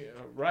 Yeah,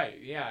 right.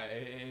 Yeah.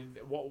 And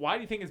why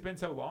do you think it's been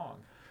so long?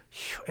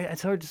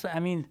 It's hard to say.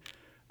 I mean,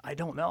 I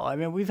don't know. I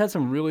mean, we've had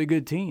some really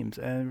good teams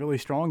and really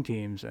strong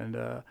teams,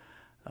 and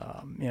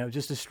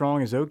just as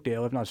strong as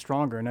Oakdale, if not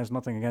stronger. And that's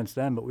nothing against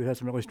them, but we've had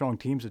some really strong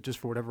teams that just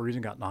for whatever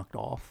reason got knocked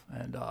off.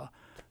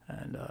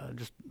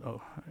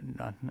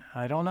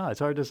 I don't know. It's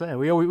hard to say.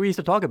 We used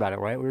to talk about it,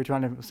 right? We were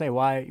trying to say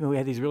why we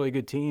had these really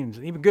good teams,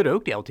 even good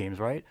Oakdale teams,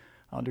 right?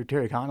 Under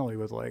Terry Connolly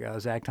with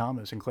Zach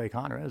Thomas and Clay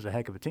Connor. That was a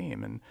heck of a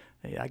team, and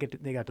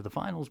they got to the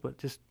finals, but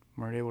just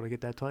weren't able to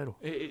get that title.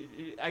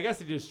 I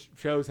guess it just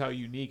shows how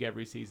unique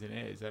every season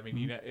is. I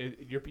mean,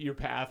 your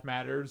path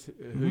matters,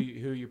 who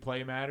you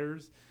play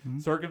matters,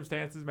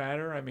 circumstances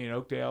matter. I mean,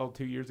 Oakdale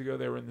 2 years ago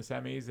they were in the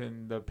semis,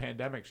 and the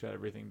pandemic shut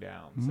everything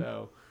down.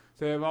 So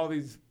you have all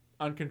these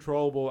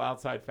uncontrollable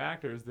outside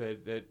factors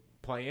that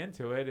play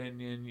into it,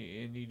 and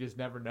you just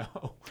never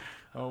know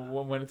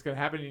when it's going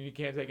to happen, and you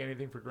can't take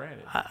anything for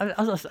granted. I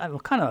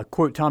kind of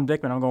quote Tom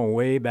Dickman. I'm going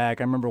way back.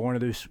 I remember one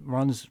of those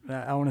runs.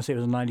 I want to say it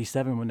was in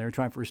 '97 when they were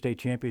trying for a state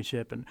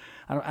championship, and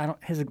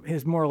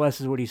his more or less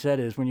is what he said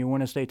is when you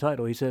win a state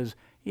title, he says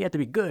you have to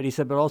be good. He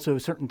said, but also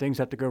certain things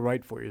have to go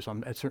right for you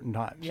at certain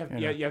times. You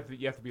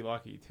have to be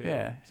lucky too.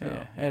 Yeah.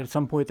 At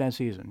some point that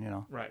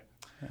season, Right.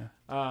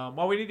 Yeah.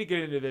 Well, we need to get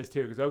into this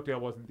too because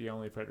Oakdale wasn't the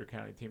only Frederick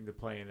County team to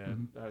play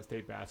in a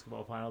state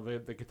basketball final.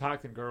 The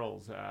Catoctin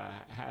girls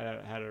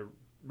had a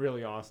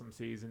really awesome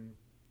season,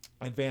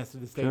 advanced to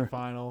the state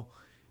final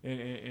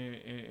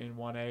in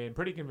 1A in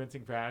pretty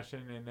convincing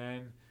fashion, and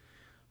then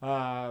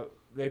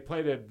they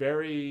played a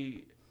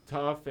very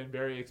tough and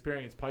very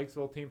experienced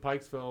Pikesville team.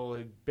 Pikesville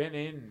had been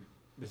in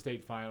the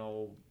state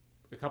final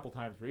a couple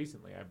times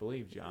recently, I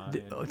believe, John.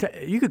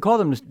 You could call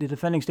them the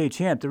defending state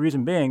champ. The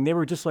reason being, they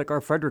were just like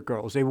our Frederick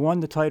girls. They won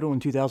the title in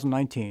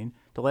 2019,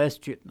 the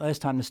last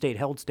time the state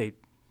held state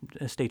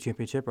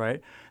championship,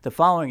 right? The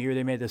following year,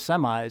 they made the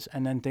semis,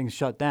 and then things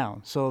shut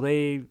down. So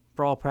they,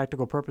 for all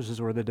practical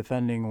purposes, were the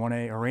defending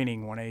 1A or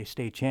reigning 1A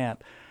state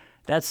champ.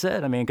 That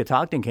said, I mean,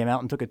 Catoctin came out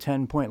and took a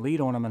 10-point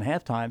lead on them in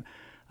halftime.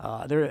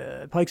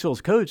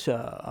 Pikesville's coach,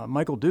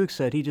 Michael Duke,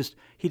 said he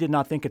did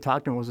not think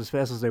Catoctin was as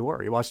fast as they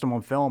were. He watched them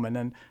on film, and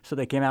then so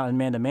they came out in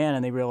man-to-man,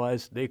 and they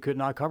realized they could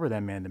not cover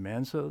that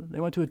man-to-man. So they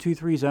went to a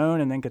 2-3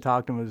 zone, and then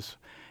Catoctin was,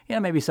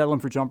 maybe settling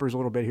for jumpers a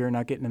little bit here,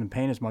 not getting in the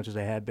paint as much as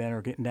they had been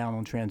or getting down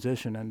on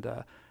transition, and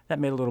that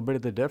made a little bit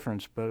of the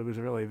difference, but it was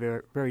really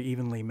very, very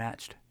evenly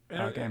matched.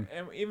 And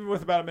even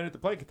with about a minute to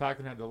play,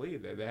 Catoctin had the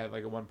lead. They had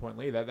like a 1-point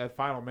lead. That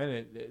final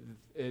minute,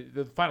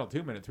 the final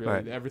 2 minutes, really,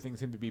 right. Everything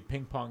seemed to be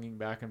ping-ponging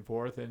back and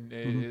forth, and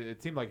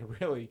it seemed like a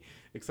really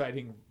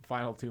exciting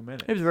final 2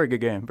 minutes. It was a very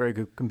good game, very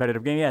good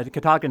competitive game. Yeah,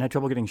 Catoctin had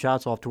trouble getting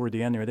shots off toward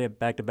the end there. They had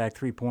back-to-back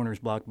 3-pointers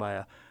blocked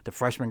by the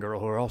freshman girl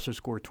who also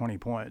scored 20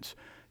 points.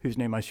 whose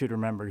name I should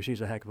remember because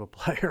she's a heck of a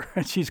player,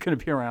 and she's going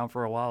to be around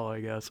for a while,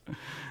 I guess,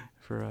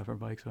 for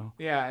Bikesville.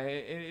 Yeah,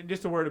 and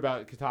just a word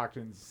about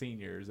Catoctin's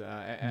seniors.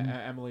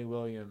 Emily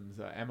Williams,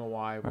 Emma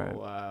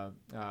Weibel,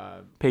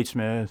 Paige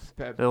Smith,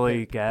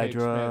 Billy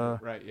Gadra.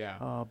 Smith, right, yeah.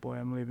 Oh, boy,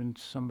 I'm leaving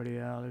somebody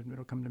out.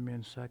 It'll come to me in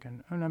a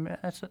second. And I mean,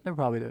 they're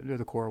probably they're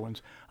the core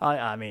ones.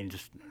 I mean,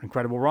 just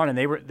incredible run. And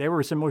they were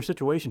a similar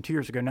situation 2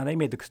 years ago. Now, they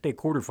made the state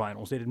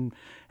quarterfinals. They didn't,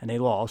 and they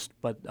lost.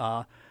 But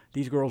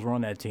these girls were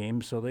on that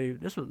team, so they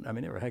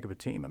were a heck of a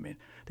team. I mean,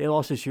 they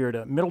lost this year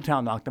to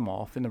Middletown, knocked them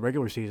off in the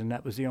regular season.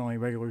 That was the only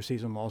regular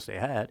season loss they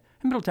had.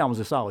 And Middletown was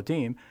a solid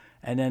team.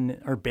 And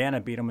then Urbana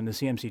beat them in the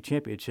CMC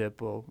championship.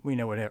 Well, we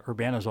know what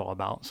Urbana's all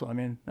about. So, I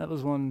mean, that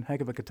was one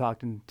heck of a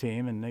Catoctin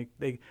team, and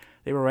they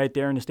were right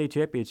there in the state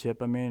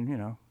championship. I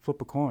mean,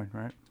 flip a coin,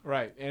 right?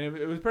 Right, and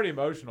it was pretty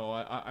emotional.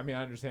 I mean,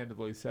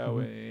 understandably so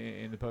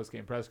in the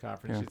post-game press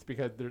conference. Yeah. It's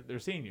because they're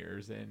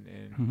seniors,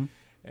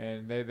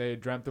 and they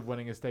dreamt of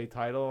winning a state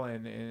title,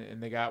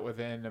 and they got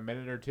within a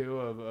minute or two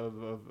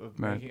of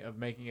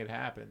making it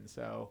happen.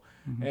 So,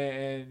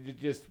 and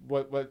just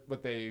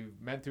what they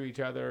meant to each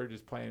other,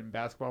 just playing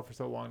basketball for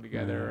so long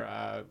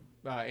together.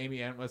 Amy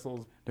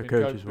Entwistle's been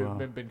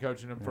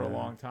coaching them for a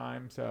long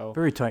time. So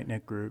very tight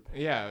knit group.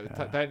 Yeah,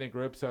 tight knit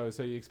group. So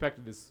you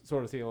expected to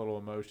sort of see a little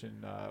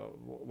emotion,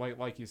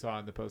 like you saw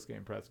in the post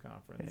game press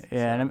conference.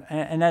 Yeah, so.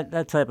 and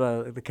that type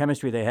of the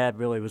chemistry they had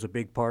really was a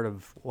big part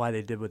of why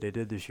they did what they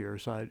did this year.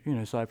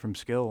 Aside from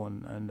skill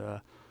and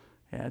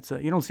it's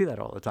you don't see that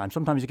all the time.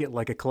 Sometimes you get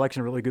like a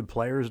collection of really good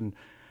players and.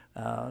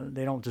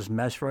 They don't just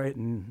mesh right,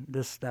 and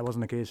that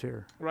wasn't the case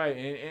here. Right,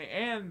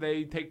 and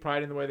they take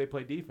pride in the way they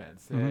play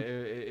defense.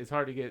 It's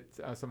hard to get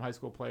some high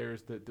school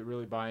players to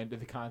really buy into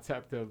the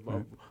concept of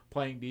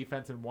playing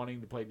defense and wanting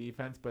to play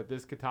defense, but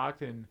this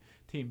Catoctin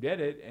team did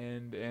it,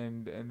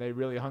 and they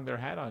really hung their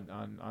hat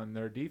on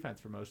their defense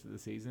for most of the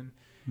season.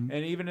 And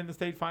even in the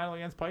state final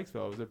against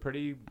Pikesville, it was a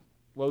pretty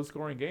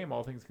low-scoring game,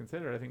 all things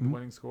considered. I think the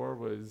winning score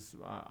was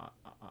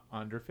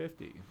under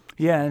 50.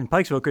 Yeah, and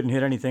Pikesville couldn't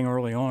hit anything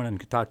early on, and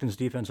Catoctin's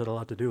defense had a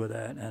lot to do with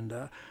that. And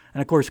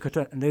of course,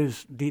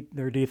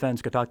 their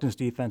defense, Catoctin's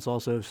defense,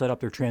 also set up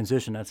their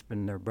transition. That's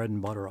been their bread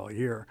and butter all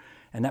year.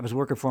 And that was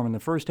working for them in the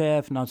first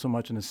half, not so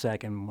much in the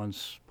second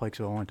once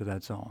Pikesville went to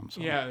that zone.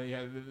 So. Yeah,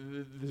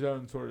 the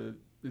zone sort of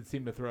it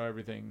seemed to throw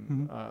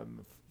everything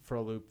for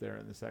a loop there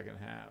in the second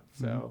half.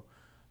 So.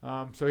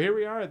 So here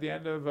we are at the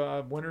end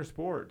of winter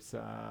sports.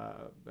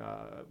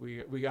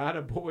 We got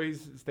a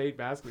boys state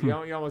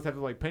basketball. You almost have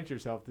to pinch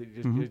yourself to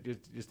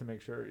just to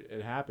make sure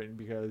it happened,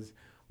 because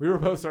we were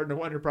both starting to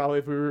wonder probably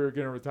if we were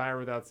going to retire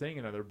without seeing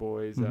another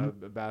boys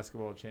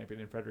basketball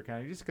champion in Frederick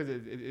County, just because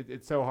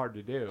it's so hard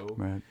to do.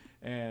 Right.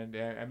 And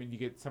I mean, you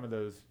get some of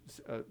those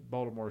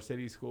Baltimore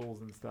City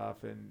schools and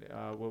stuff, and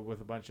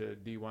with a bunch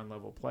of D1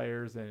 level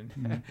players,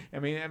 and I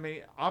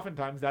mean,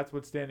 oftentimes that's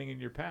what's standing in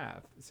your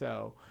path.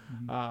 So,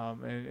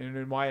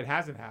 and why it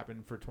hasn't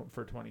happened for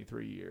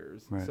 23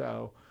 years. Right.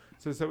 So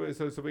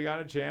we got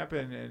a champ,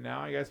 and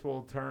now I guess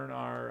we'll turn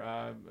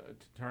our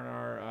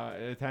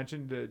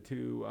attention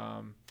to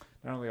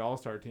not only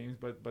all-star teams,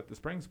 but the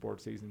spring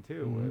sports season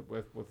too,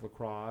 with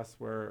lacrosse,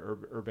 where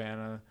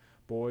Urbana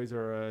boys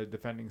are a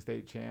defending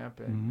state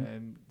champ,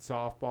 and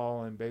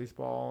softball and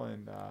baseball,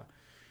 and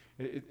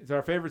it's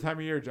our favorite time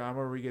of year, John,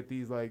 where we get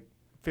these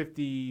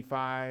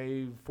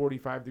 55,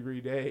 45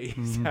 degree days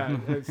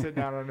sitting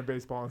out on a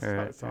baseball and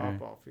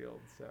softball field.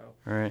 So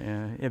right,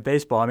 yeah,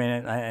 baseball. I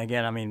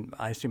mean,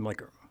 I assume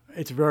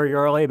it's very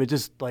early, but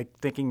just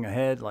thinking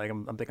ahead,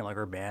 I'm thinking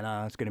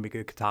Urbana. It's going to be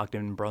good.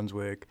 Catoctin,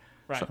 Brunswick,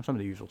 right. Some of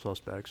the usual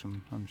suspects.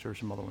 I'm sure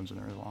some other ones in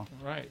there as well.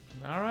 Right.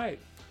 All right.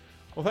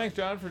 Well, thanks,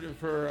 John,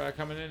 for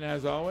coming in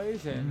as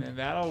always, and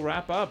that'll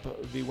wrap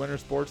up the winter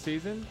sports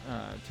season.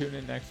 Tune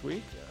in next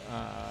week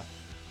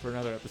for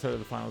another episode of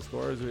the Final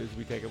Score as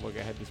we take a look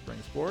ahead to spring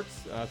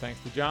sports. Thanks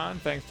to John.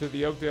 Thanks to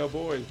the Oakdale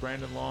boys,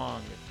 Brandon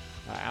Long,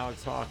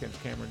 Alex Hawkins,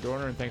 Cameron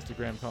Dorner, and thanks to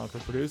Graham Collins for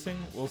producing.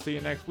 We'll see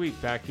you next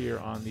week back here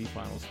on the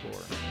Final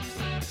Score.